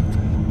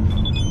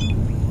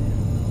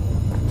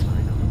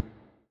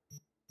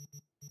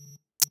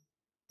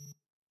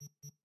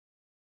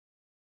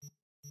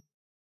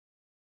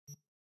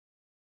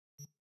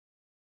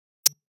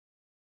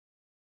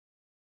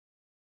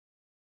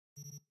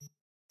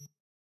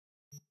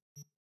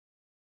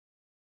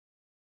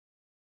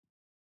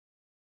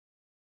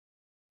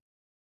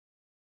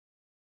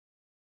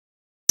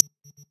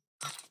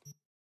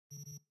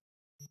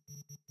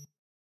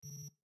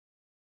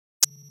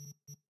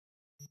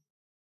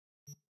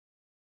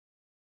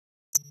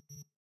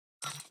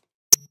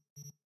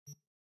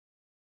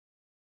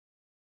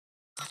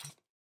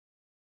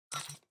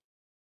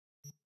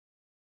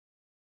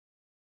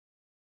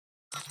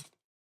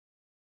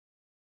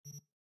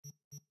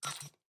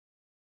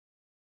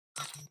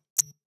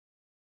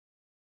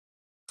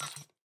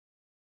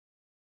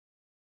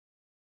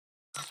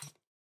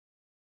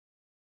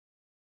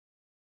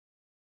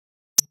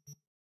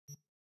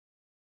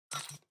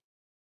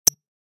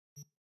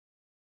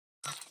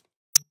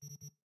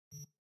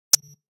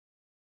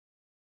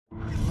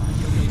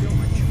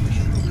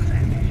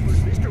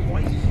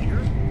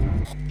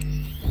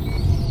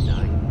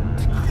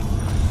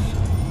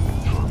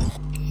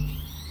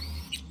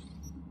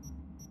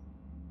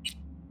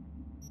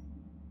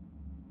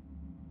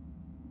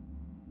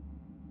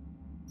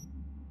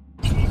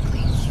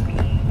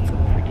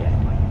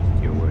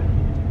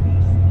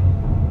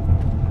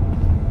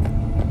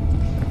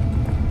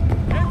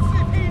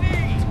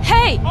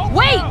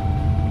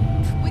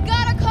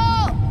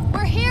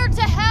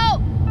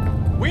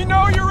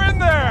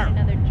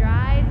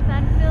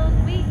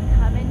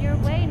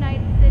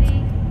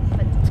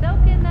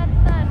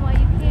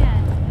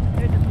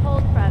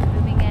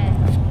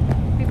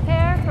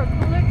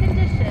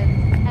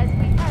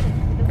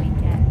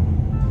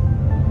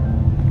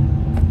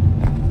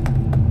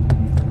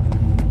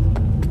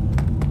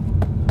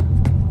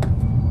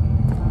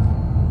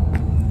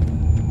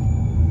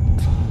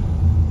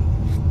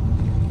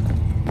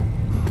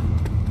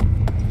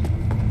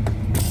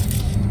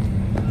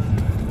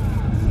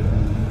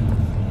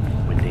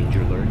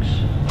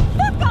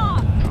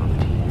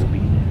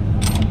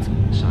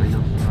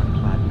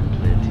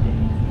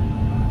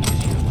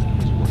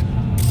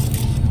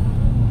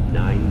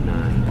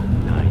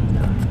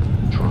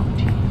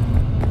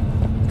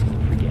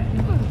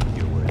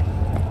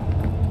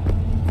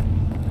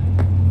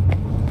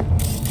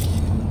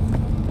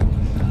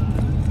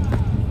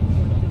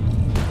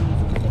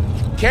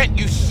 Can't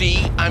you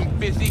see I'm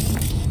busy?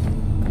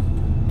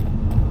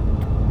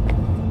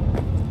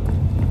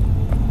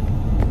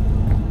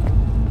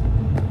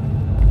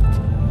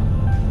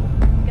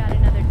 Got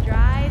another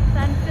dry,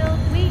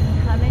 sun-filled week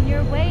coming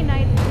your way,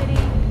 Night City.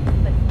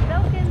 But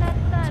soak in that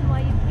sun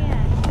while you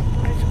can.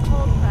 There's a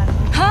cold front.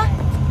 Huh?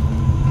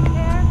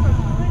 Prepare for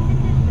cooler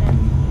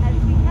conditions as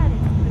we head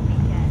into the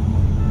weekend.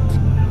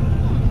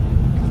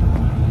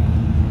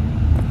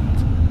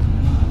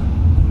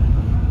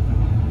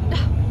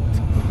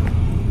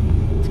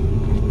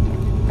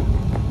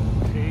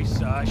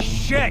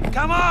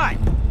 Come on!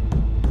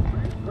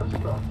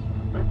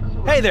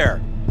 Hey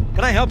there!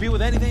 Can I help you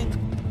with anything?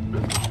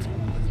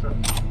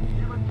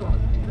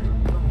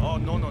 Oh,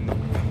 no.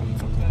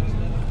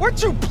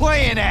 What you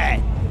playing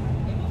at?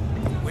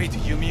 Wait, do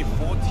you mean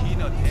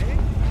 14 a day?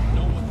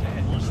 No, what the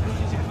heck? What's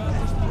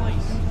this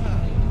place?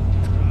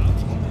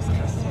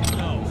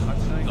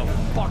 No, the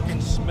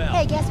fucking smell.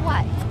 Hey, guess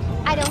what?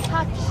 I don't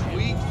talk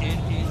shit.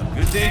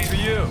 Good day for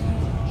you.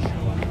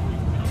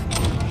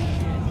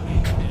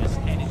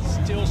 And it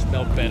still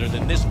smelled better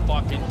than this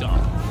fucking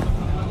dump.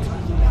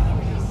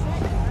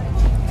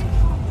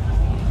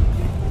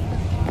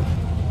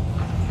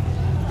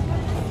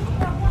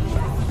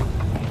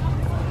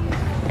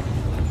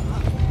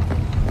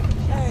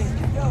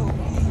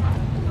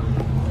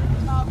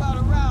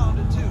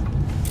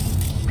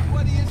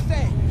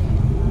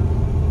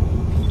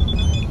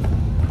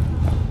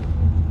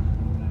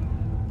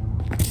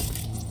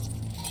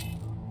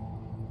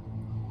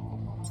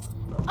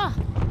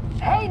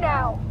 Hey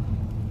now!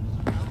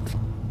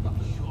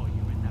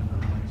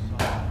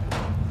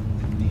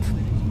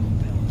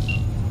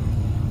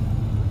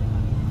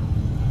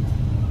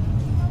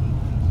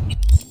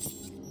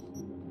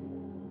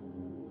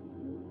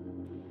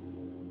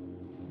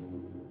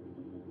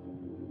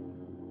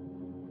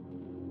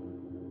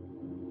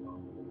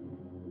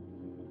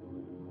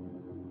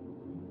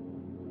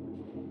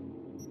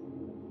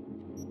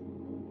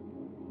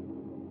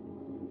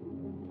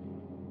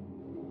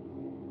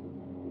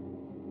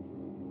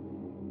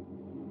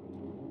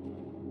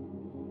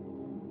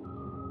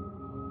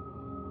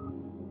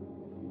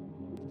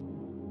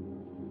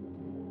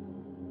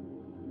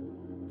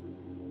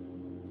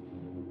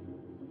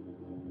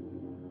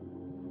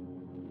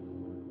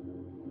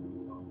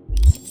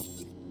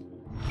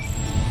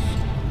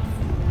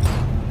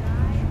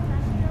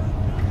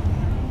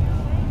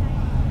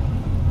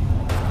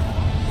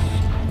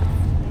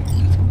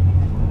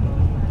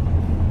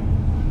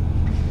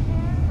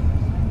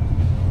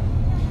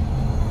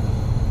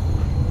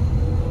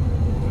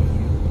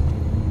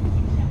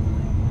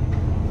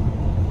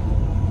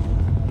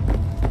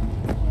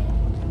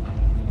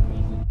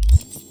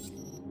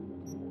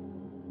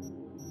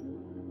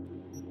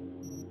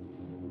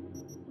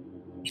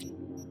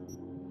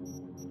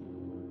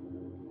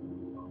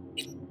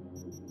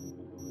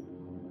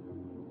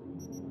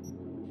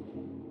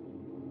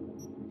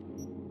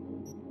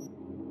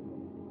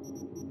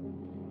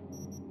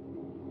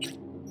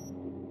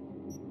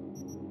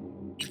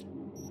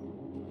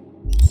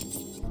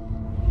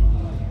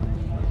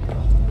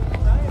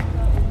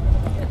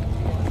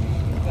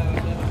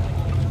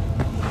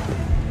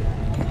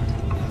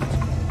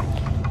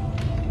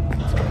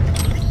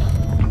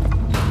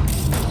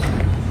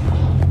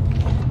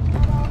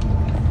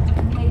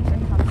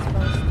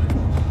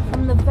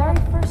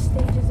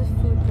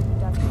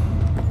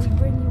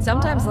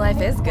 Sometimes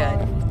life is good.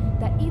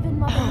 That even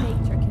Mother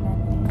Nature can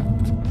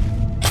envy.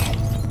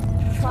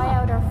 Try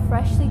out our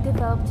freshly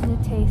developed new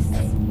tastes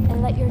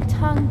and let your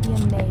tongue be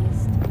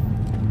amazed.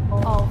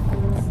 All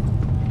foods.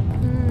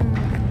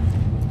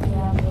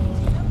 Yummy.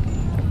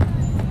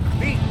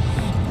 Pete,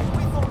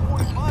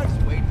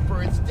 24.5's waiting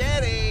for its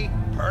daddy.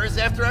 Purrs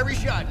after every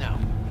shot now.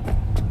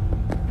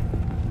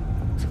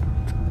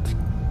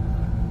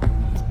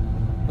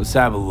 Let's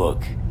have a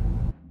look.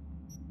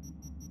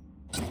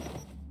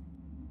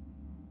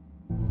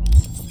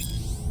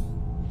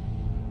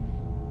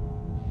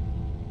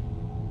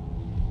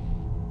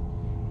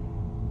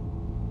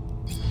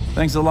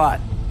 Thanks a lot.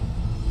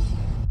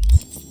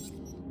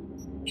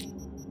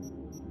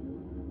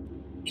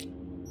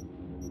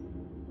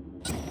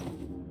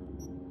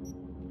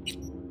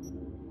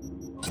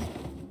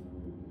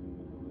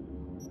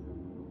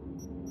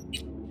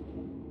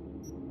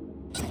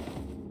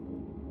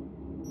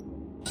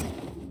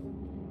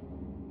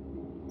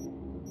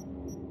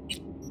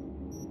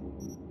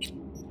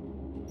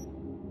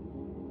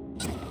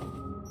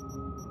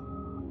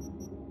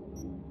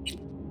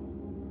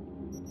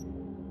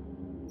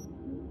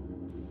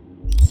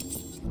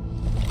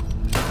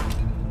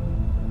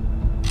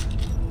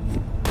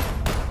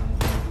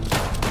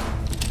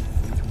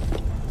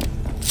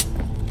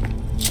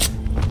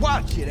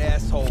 Watch it,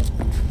 asshole.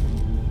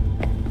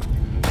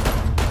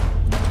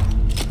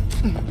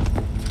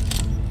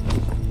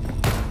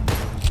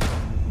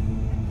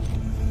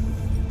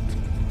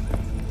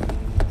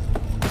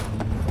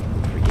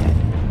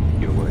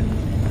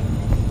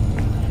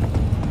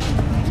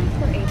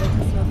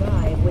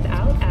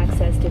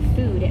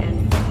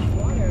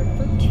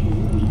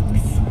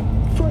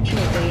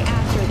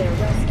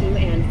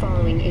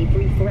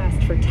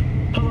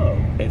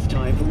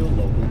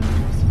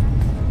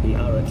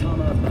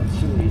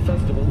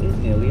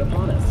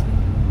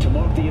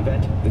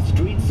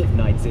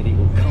 City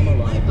will come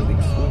alive with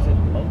exquisite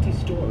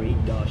multi-story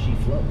dashi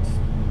floats.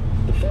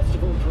 The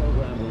festival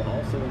program will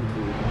also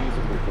include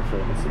musical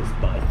performances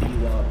by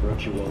biwa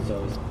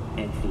virtuosos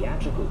and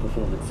theatrical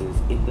performances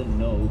in the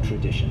No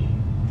tradition.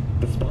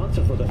 The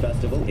sponsor for the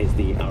festival is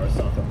the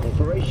Arasaka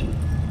Corporation.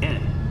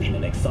 And, in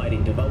an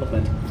exciting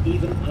development,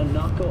 even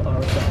Hanako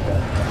Arasaka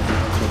has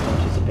announced her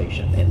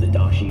participation in the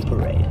Dashi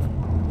Parade.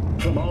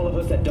 From all of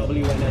us at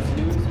WNS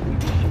News, we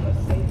wish you a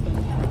safe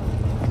and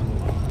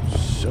happy.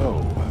 So,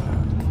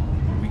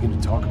 are we going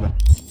to talk about...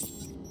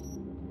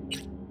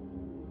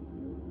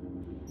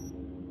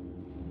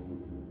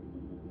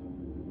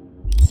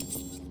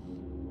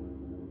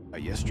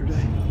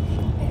 yesterday?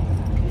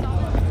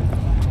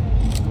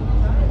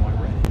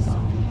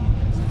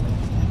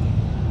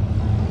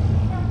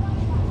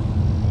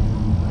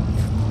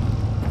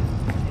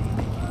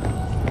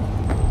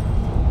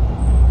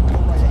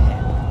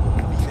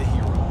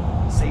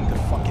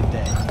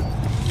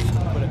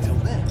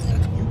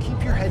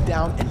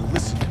 Down and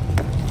listen to me.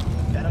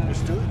 That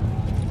understood?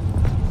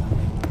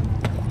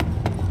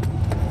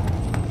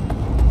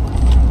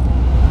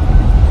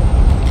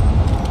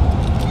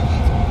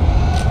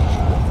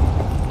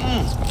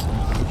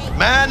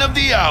 Man of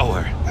the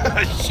hour.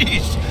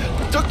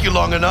 Sheesh, took you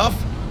long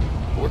enough.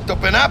 Worked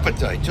up an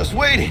appetite, just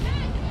waiting.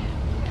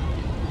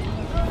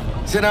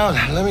 Sit down,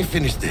 let me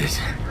finish this.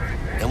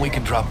 Then we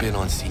can drop in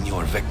on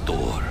Senor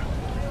Vector.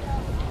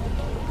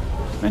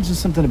 Mentioned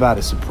something about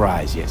a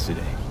surprise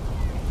yesterday.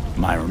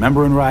 Am I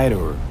remembering right,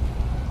 or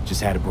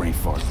just had a brain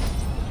fart?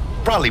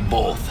 Probably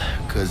both,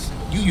 because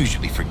you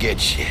usually forget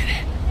shit.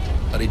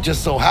 But it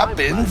just so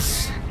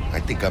happens,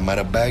 I think I might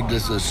have bagged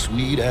us a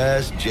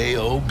sweet-ass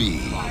J.O.B.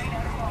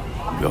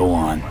 Go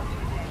on.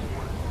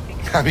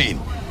 I mean,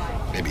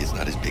 maybe it's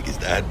not as big as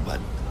that, but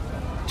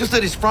just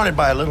that it's fronted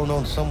by a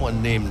little-known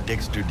someone named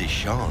Dexter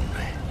Deshawn.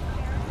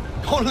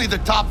 Only the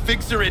top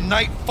fixer in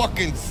Night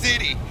fucking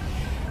City.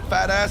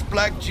 Fat-ass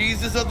black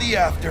Jesus of the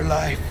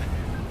afterlife.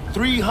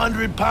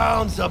 300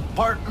 pounds of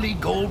partly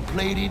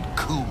gold-plated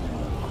cool.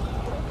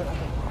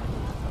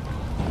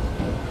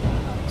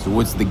 So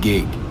what's the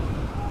gig?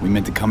 We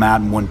meant to come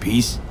out in one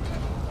piece?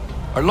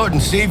 Our Lord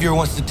and Savior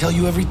wants to tell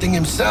you everything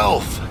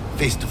himself,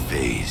 face to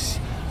face.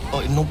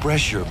 Oh, no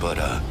pressure, but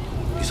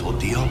his whole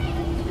deal,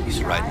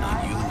 he's riding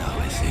on you now,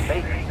 is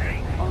he?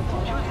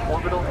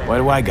 Why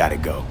do I gotta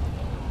go?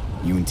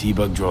 You and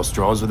T-Bug draw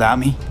straws without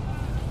me?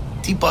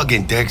 T-Bug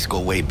and Dex go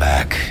way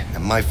back,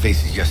 and my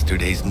face is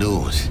yesterday's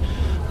news.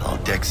 Now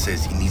Dex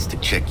says he needs to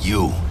check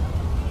you,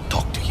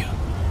 talk to you.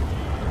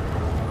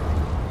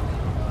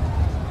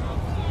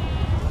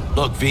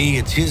 Look, V,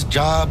 it's his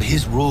job,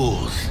 his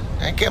rules.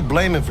 I can't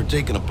blame him for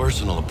taking a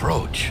personal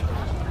approach.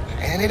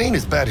 And it ain't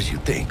as bad as you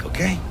think,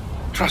 okay?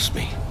 Trust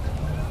me.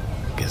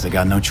 Guess I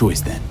got no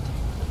choice then.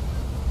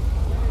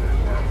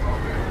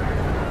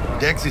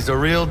 Dex is a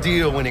real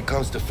deal when it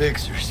comes to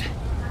fixers.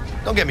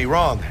 Don't get me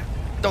wrong.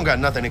 Don't got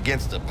nothing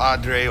against the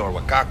Padre or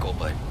Wakako,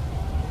 but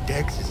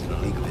Dex is in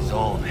a league of his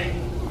own. You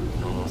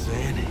know what I'm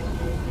saying?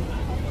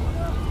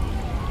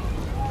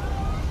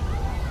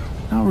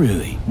 Not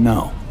really,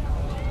 no.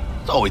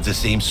 It's always the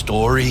same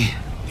story.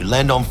 You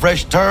land on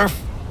fresh turf,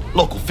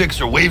 local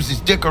fixer waves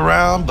his dick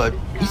around, but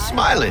he's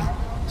smiling,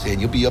 saying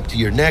you'll be up to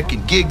your neck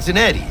in gigs and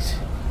eddies.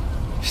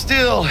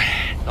 Still,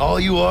 all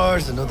you are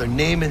is another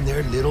name in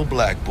their little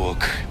black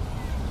book.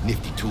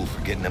 Nifty tool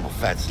for getting them a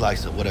fat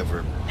slice of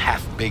whatever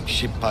half-baked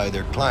shit pie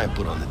their client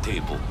put on the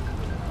table.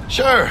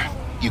 Sure,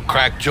 you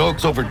crack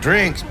jokes over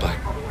drinks, but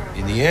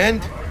in the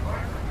end,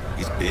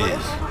 it's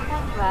biz.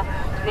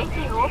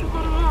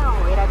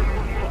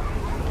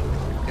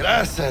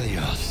 Gracias a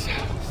Dios.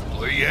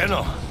 Estoy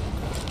lleno.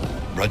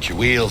 Brought your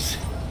wheels.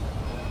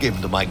 Gave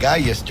them to my guy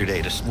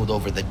yesterday to smooth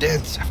over the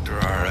dents after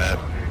our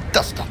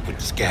dust-up with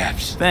the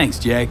scabs. Thanks,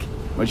 Jack.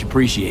 Much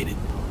appreciated.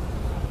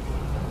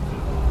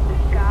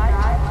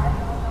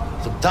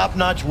 Some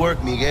top-notch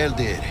work Miguel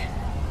did.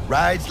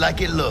 Rides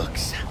like it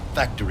looks.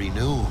 Factory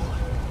new.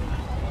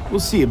 We'll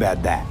see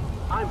about that.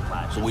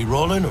 So we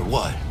rolling or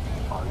what?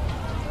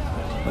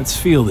 Let's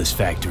feel this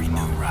factory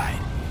new ride.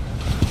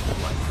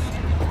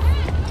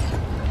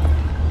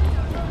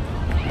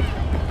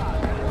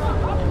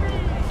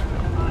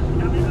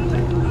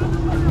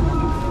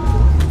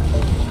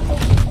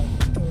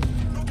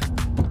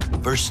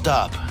 First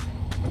stop,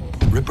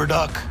 Ripper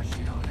Duck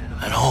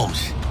and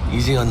Holmes.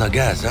 Easy on the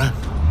gas, huh?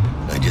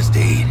 I just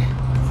ate.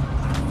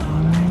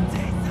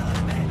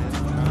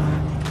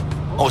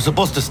 I was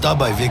supposed to stop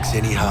by Vic's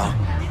anyhow.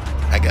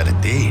 I got a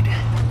date.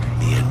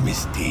 Me and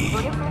Miss D.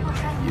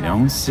 You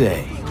don't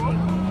say.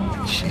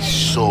 She's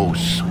so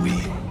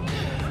sweet.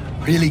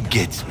 Really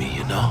gets me,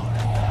 you know?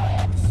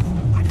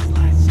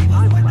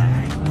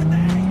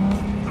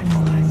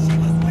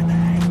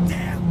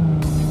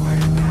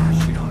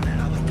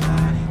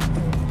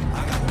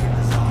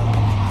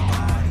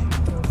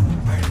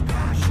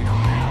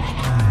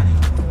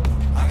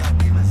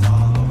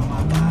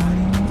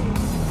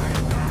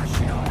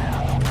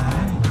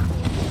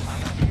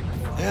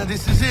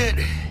 This is it.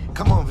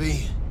 Come on,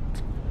 V.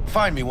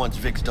 Find me once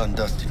Vic's done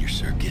dusting your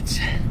circuits.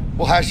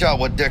 We'll hash out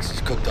what Dex has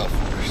cooked up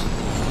for us.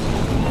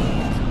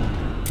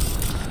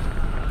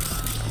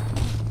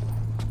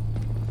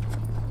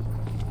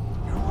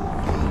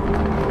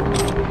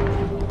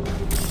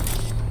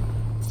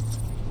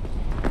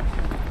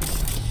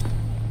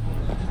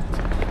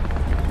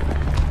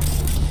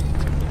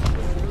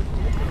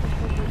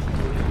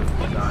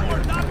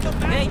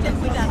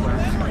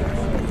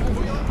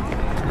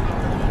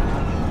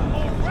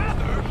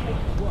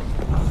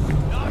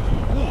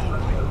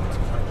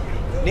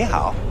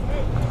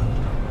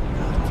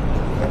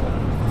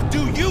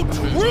 you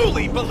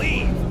truly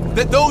believe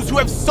that those who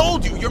have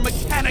sold you your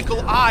mechanical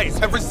eyes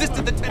have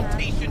resisted the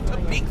temptation to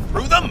peek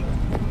through them?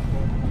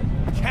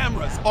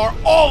 Cameras are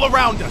all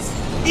around us,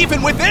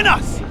 even within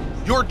us.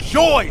 Your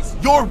joys,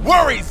 your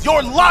worries,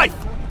 your life.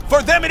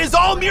 For them, it is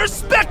all mere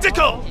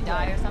spectacle. Did you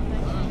die or something?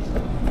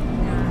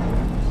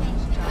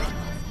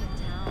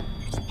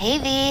 Hey,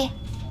 V.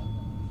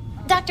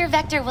 Dr.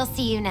 Vector will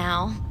see you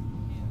now.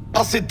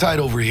 I'll sit tight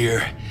over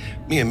here.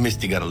 Me and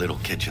Misty got a little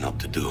catching up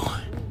to do.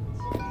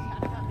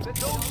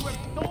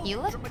 You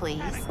look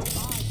pleased.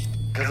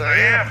 'Cause I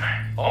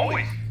am.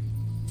 Always.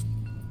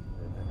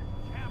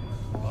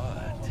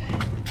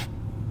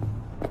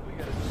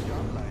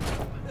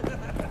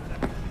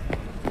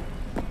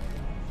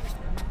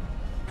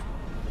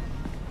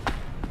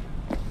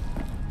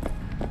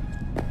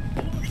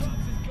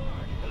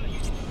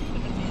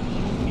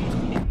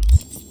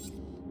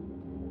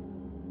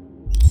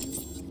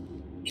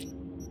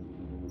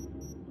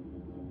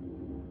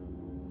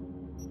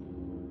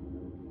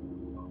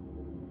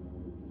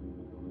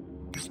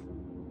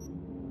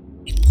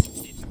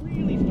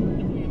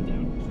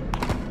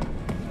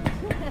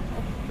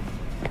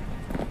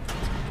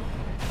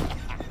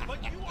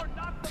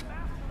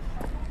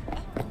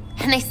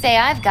 And they say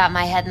I've got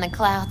my head in the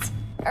clouds.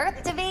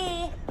 Earth to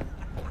be.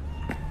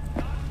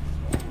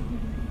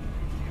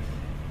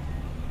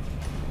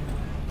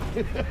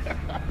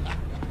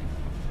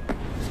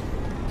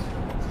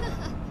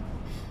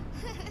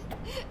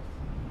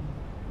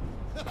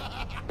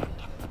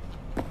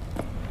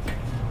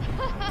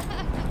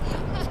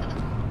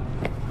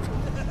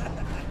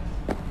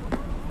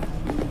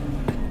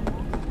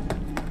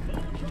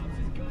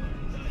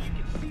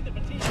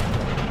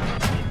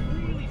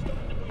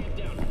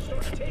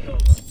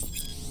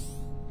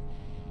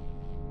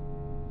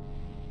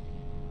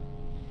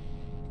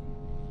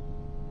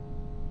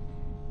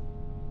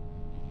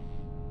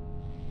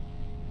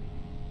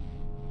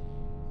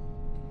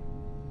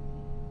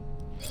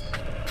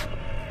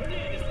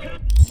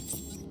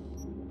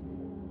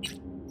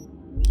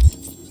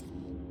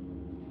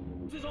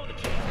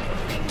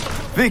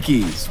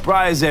 Vicky,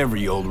 spry as ever,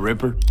 you old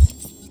ripper.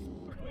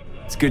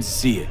 It's good to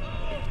see you.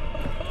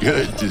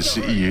 Good to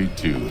see you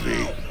too, V.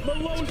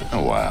 It's been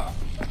a while.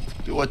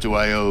 To what do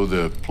I owe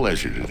the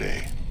pleasure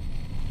today?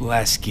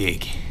 Last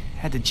gig.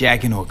 Had to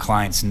jack into a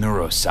client's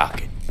neuro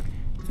socket.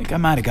 Think I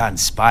might have gotten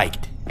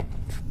spiked.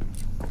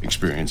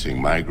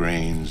 Experiencing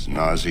migraines,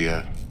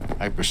 nausea,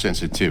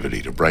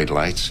 hypersensitivity to bright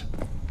lights?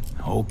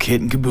 Whole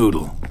kit and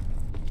caboodle.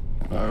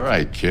 All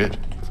right, kid.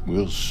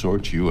 We'll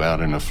sort you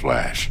out in a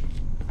flash.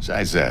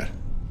 Besides that,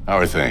 how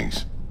are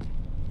things?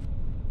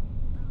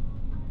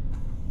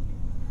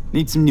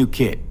 Need some new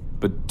kit,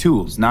 but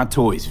tools, not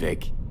toys,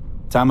 Vic.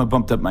 Time I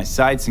bumped up my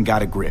sights and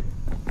got a grip.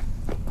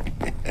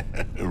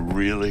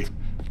 Really?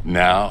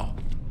 Now?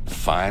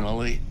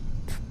 Finally?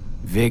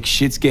 Vic,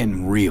 shit's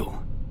getting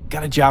real.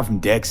 Got a job from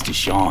Dex to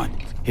Sean,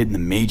 hitting the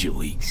major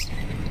leagues.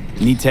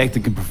 Need tech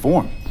that can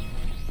perform.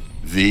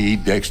 The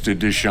Dexter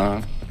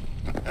Deshawn?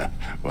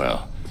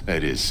 Well,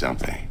 that is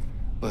something.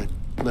 But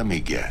let me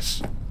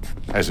guess.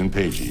 Hasn't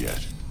paid you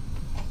yet.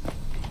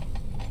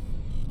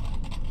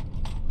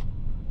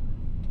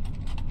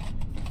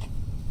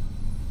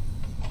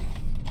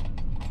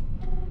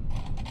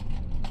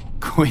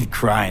 Quit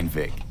crying,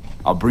 Vic.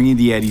 I'll bring you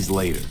the eddies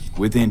later,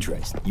 with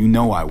interest. You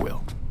know I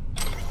will.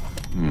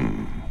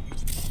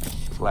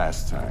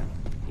 Last time.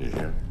 You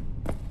hear?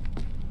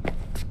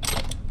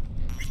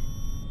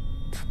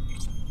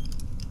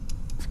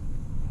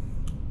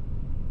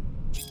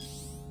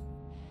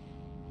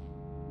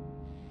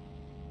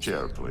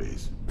 Chair,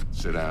 please.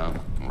 Sit down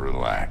and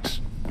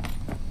relax.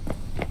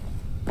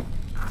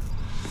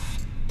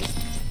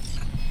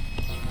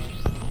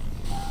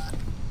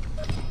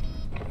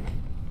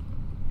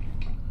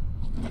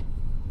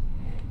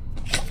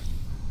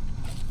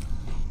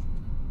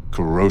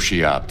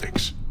 Kuroshi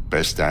Optics.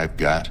 Best I've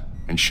got,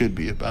 and should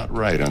be about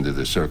right under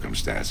the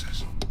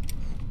circumstances.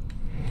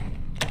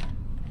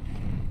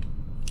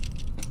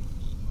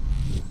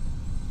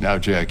 Now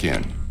jack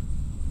in.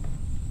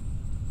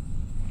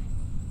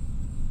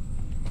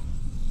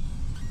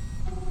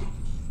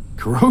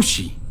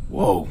 Kuroshi?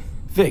 Whoa.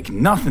 Vic,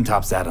 nothing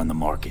tops that on the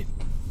market.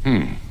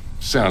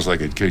 Sounds like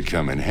it could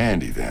come in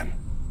handy then.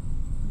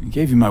 I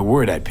gave you my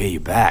word I'd pay you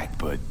back,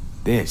 but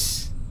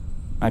this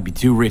might be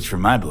too rich for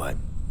my blood.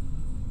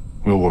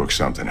 We'll work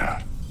something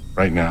out.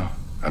 Right now,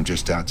 I'm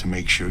just out to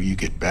make sure you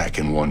get back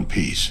in one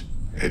piece.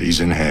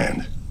 Eddie's in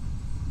hand.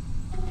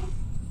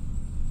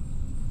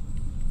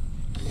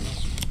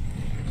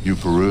 You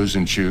peruse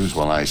and choose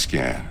while I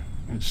scan.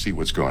 Let's see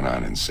what's going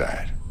on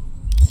inside.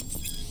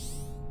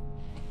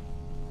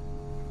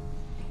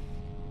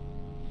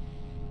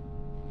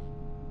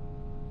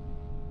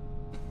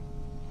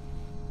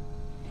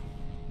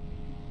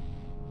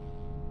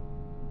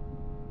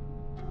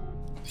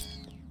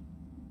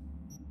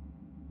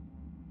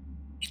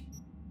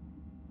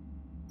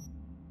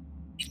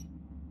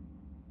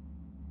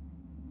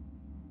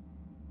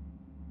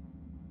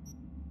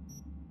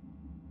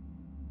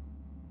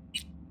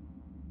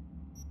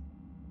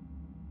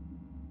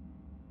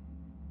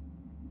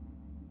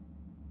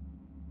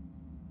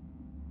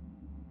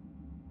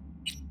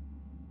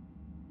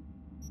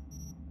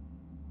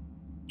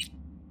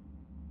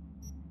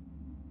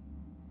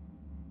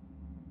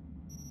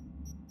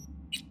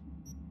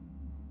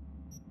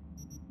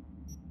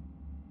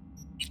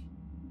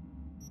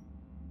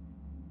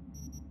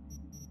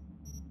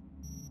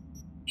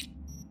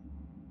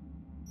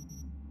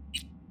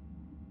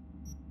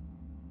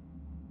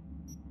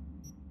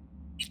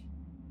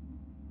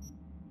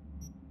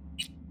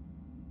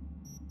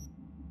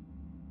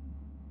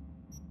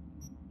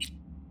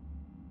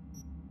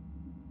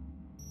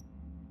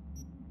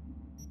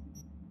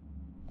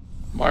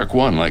 Mark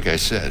 1, like I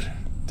said.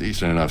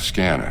 Decent enough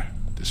scanner.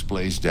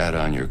 Displays data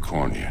on your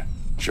cornea.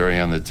 Cherry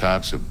on the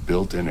top's a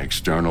built-in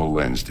external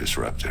lens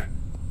disruptor.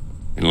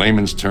 In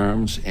layman's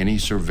terms, any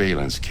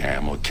surveillance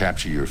cam will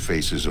capture your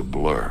face as a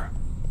blur.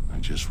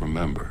 And just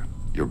remember,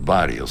 your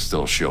body will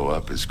still show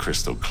up as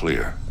crystal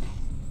clear.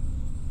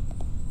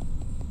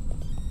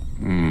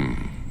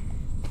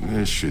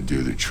 This should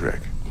do the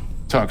trick.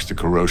 Talks to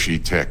Kuroshi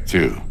Tech,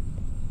 too.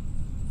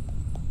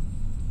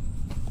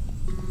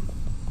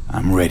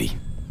 I'm ready.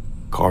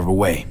 Carve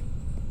away.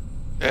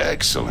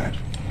 Excellent.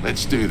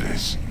 Let's do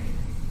this.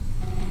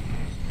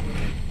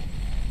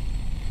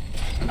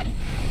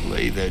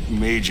 Lay that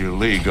major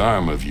league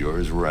arm of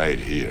yours right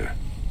here.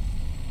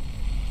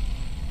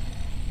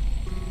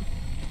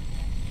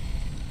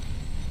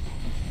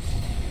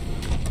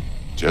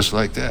 Just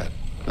like that.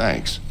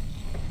 Thanks.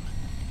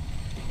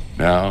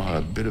 Now,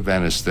 a bit of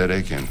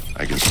anesthetic and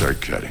I can start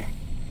cutting.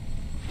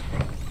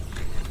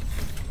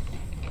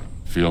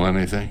 Feel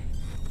anything?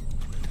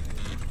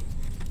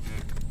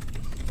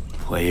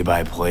 Play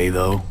by play,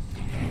 though?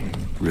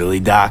 Really,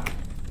 Doc?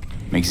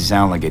 Makes it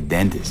sound like a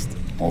dentist.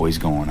 Always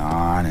going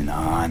on and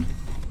on.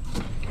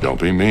 Don't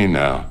be mean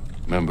now.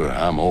 Remember,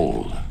 I'm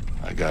old.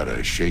 I got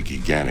a shaky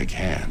Gannic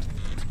hand.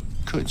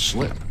 Could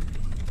slip.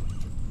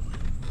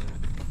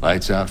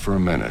 Lights out for a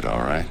minute, all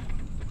right?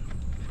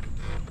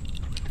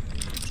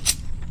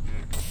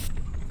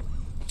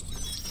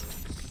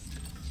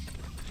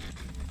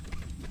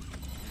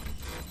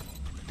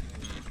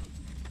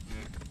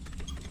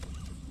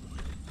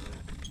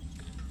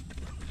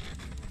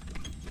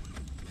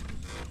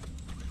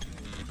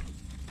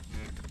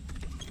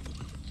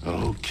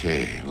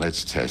 Okay,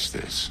 let's test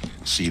this.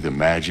 See the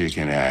magic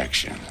in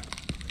action.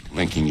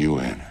 Linking you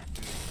in.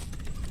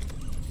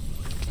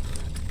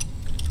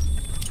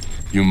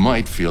 You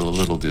might feel a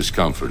little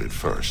discomfort at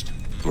first.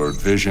 Blurred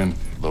vision,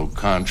 low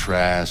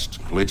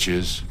contrast,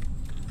 glitches.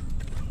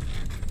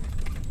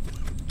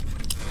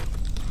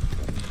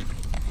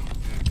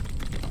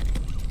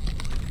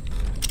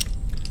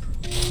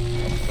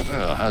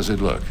 Well, how's it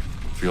look?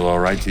 Feel all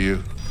right to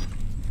you?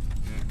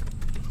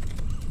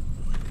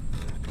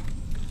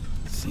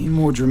 Seen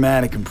more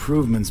dramatic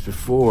improvements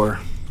before.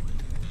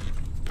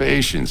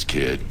 Patience,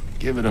 kid.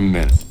 Give it a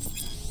minute.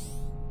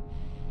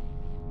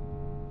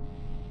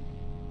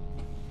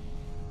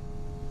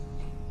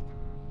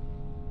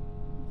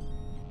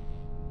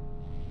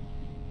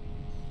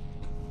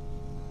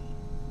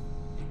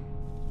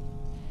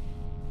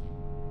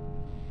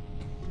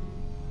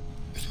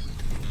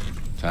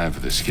 Time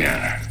for the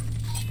scanner.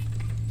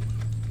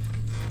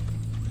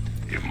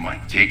 It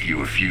might take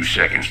you a few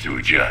seconds to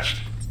adjust,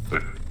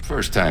 but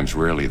first time's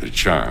rarely the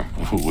charm,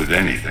 with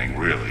anything,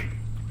 really.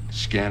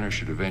 Scanner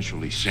should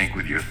eventually sync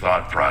with your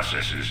thought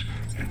processes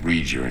and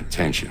read your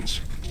intentions.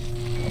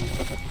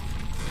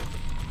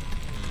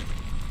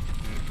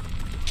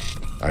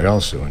 I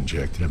also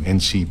injected an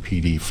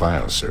NCPD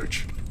file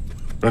search.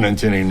 Run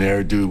into any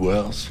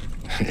ne'er-do-wells?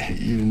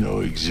 You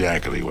know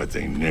exactly what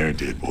they ne'er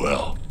did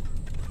well.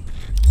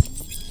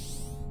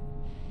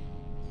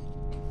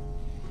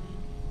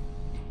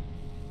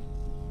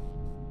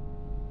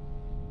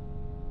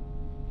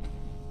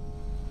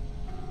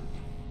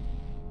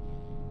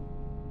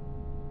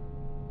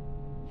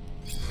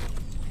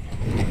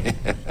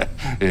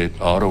 It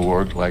ought to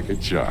work like a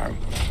charm.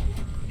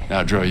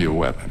 Now draw your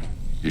weapon.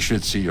 You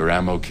should see your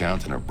ammo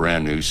count in a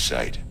brand new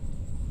sight.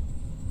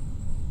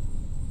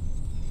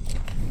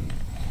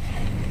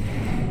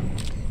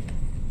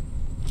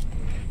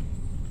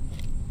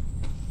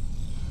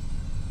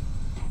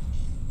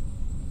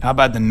 How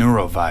about the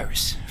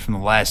neurovirus from the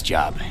last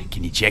job?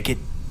 Can you check it?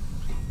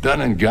 Done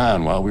and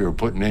gone while we were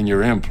putting in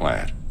your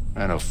implant.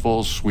 And a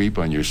full sweep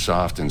on your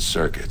soft and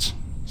circuits.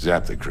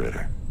 Zap the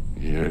critter.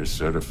 You're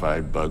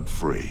certified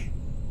bug-free.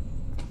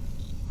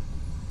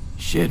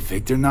 Shit,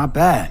 Victor, not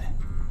bad.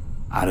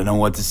 I don't know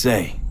what to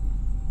say.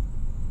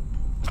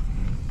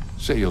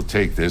 Say you'll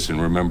take this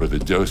and remember the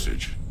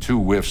dosage. 2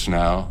 whiffs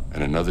now,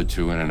 and another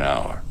 2 in an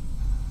hour.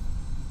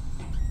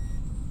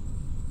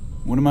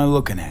 What am I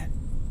looking at?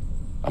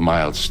 A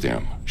mild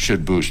stim.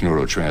 Should boost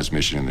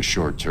neurotransmission in the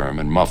short term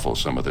and muffle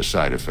some of the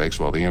side effects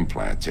while the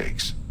implant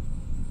takes.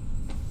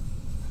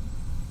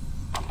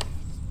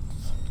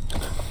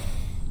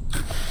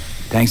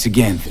 Thanks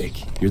again,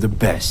 Vic. You're the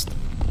best.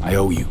 I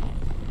owe you.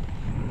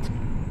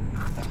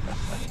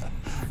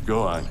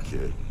 Go on,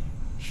 kid.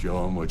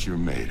 Show them what you're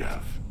made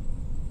of.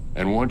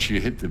 And once you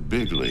hit the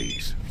big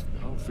leagues,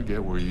 don't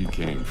forget where you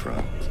came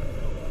from.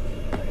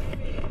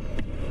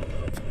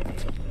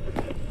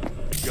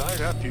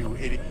 Guard up, you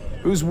idiot.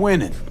 Who's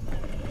winning?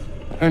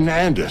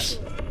 Hernandez.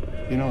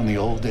 You know, in the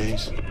old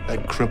days,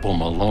 that cripple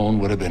Malone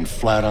would have been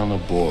flat on the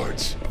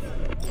boards.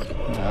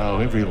 Now,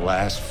 every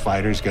last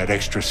fighter's got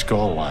extra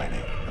skull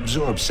lining.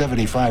 Absorbs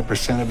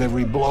 75% of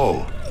every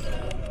blow.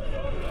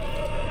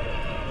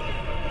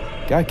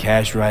 Got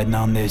cash riding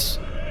on this?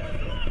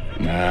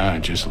 Nah,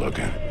 just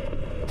looking.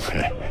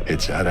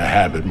 It's out of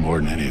habit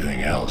more than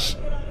anything else.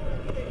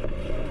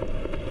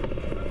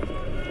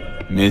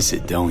 Miss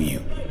it, don't you?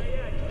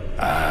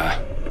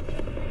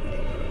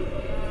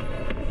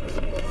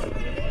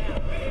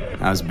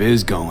 How's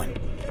biz going?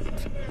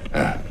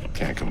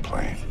 Can't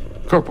complain.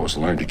 Corporals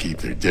learn to keep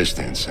their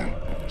distance, and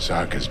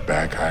Sokka's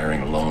back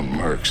hiring lone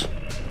mercs.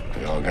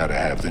 They all gotta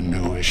have the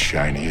newest,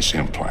 shiniest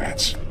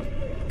implants.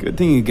 Good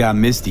thing you got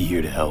Misty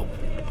here to help.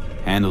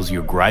 Handles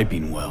your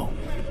griping well.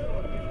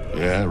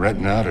 Yeah,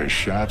 renting out her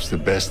shop's the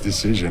best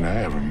decision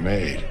I ever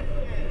made.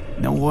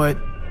 You know what?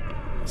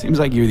 Seems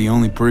like you're the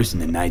only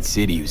person in Night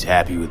City who's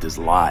happy with this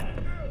lot.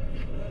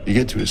 You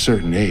get to a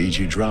certain age,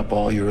 you drop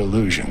all your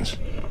illusions.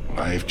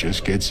 Life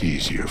just gets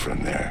easier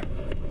from there.